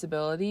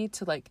responsibility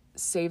to, like,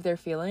 save their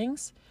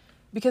feelings,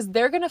 because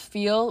they're gonna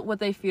feel what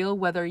they feel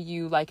whether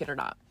you like it or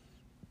not.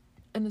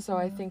 And so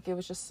I think it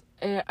was just,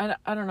 I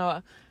don't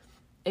know,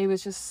 it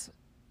was just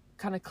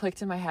kind of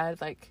clicked in my head,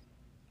 like,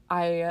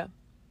 it's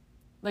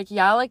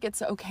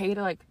okay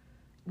to, like,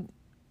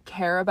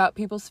 care about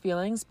people's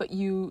feelings, but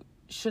you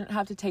shouldn't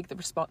have to take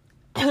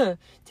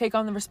take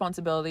on the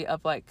responsibility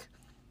of, like,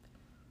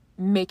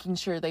 making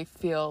sure they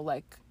feel,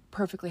 like,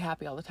 perfectly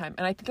happy all the time.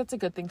 And I think that's a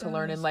good thing to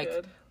learn in,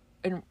 like,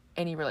 in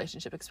any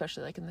relationship,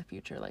 especially, like, in the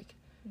future. Like,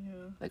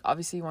 like,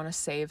 obviously you want to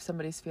save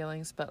somebody's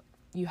feelings, but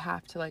you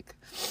have to, like,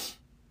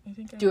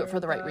 do it for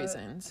the right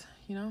reasons,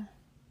 you know?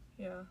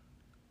 Yeah.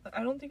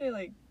 I don't think I,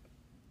 like,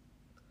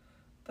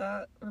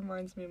 that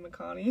reminds me of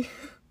Makani.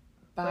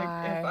 Like,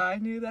 if I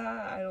knew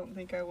that, I don't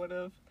think I would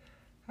have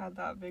had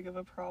that big of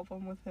a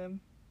problem with him.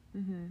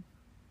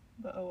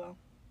 But oh well.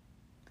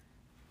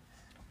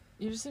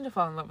 You just need to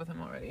fall in love with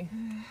him already.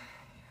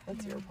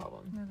 That's your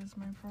problem. That is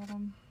my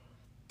problem.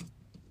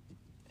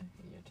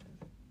 Okay, your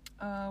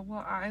turn.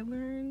 What I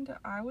learned,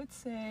 I would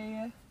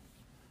say,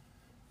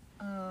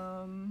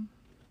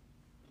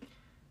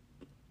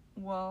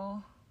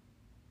 well,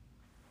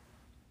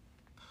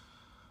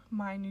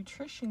 my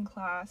nutrition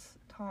class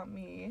taught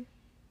me.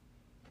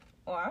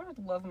 Well, I would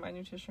love my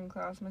nutrition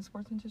class, my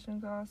sports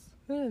nutrition class.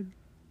 Good.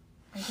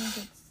 I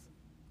think it's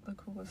the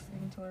coolest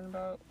thing to learn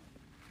about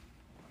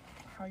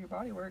how your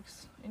body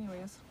works.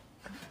 Anyways.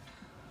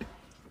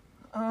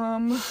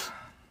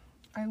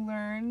 I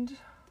learned,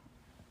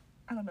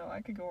 I don't know,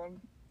 I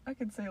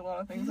could say a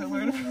lot of things I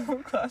learned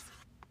from class.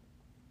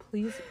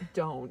 Please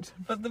don't.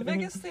 But the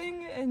biggest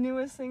thing and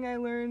newest thing I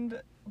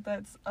learned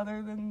that's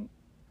other than,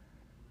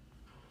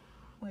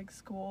 like,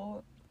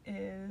 school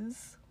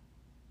is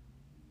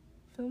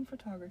film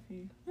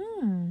photography.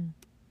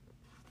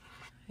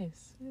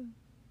 Nice. Yeah.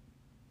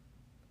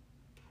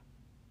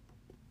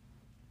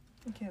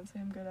 I can't say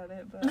I'm good at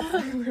it, but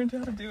I learned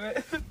how to do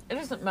it. It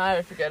doesn't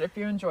matter if you're good. If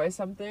you enjoy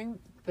something,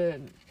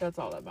 then that's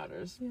all that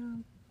matters. Yeah.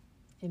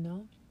 You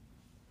know?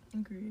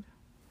 Agreed.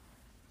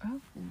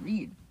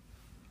 Agreed.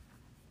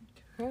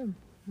 Okay.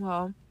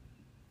 Well,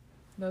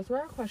 those were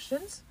our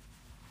questions.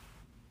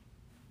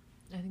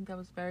 I think that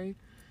was very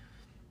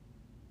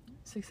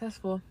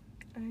successful.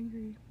 I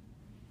agree.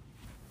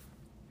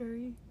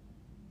 Very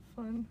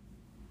fun.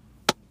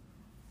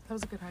 That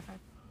was a good high five.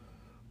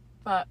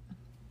 But,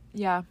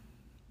 yeah.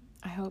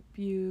 I hope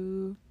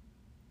you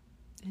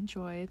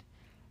enjoyed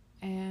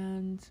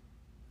and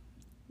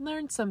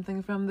learned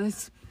something from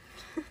this.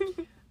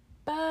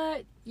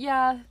 But,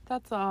 yeah,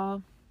 that's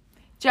all.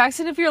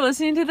 Jackson, if you're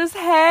listening to this,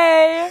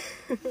 hey!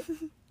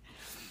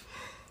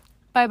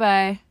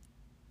 Bye-bye.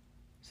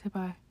 Say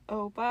bye.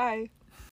 Oh, bye.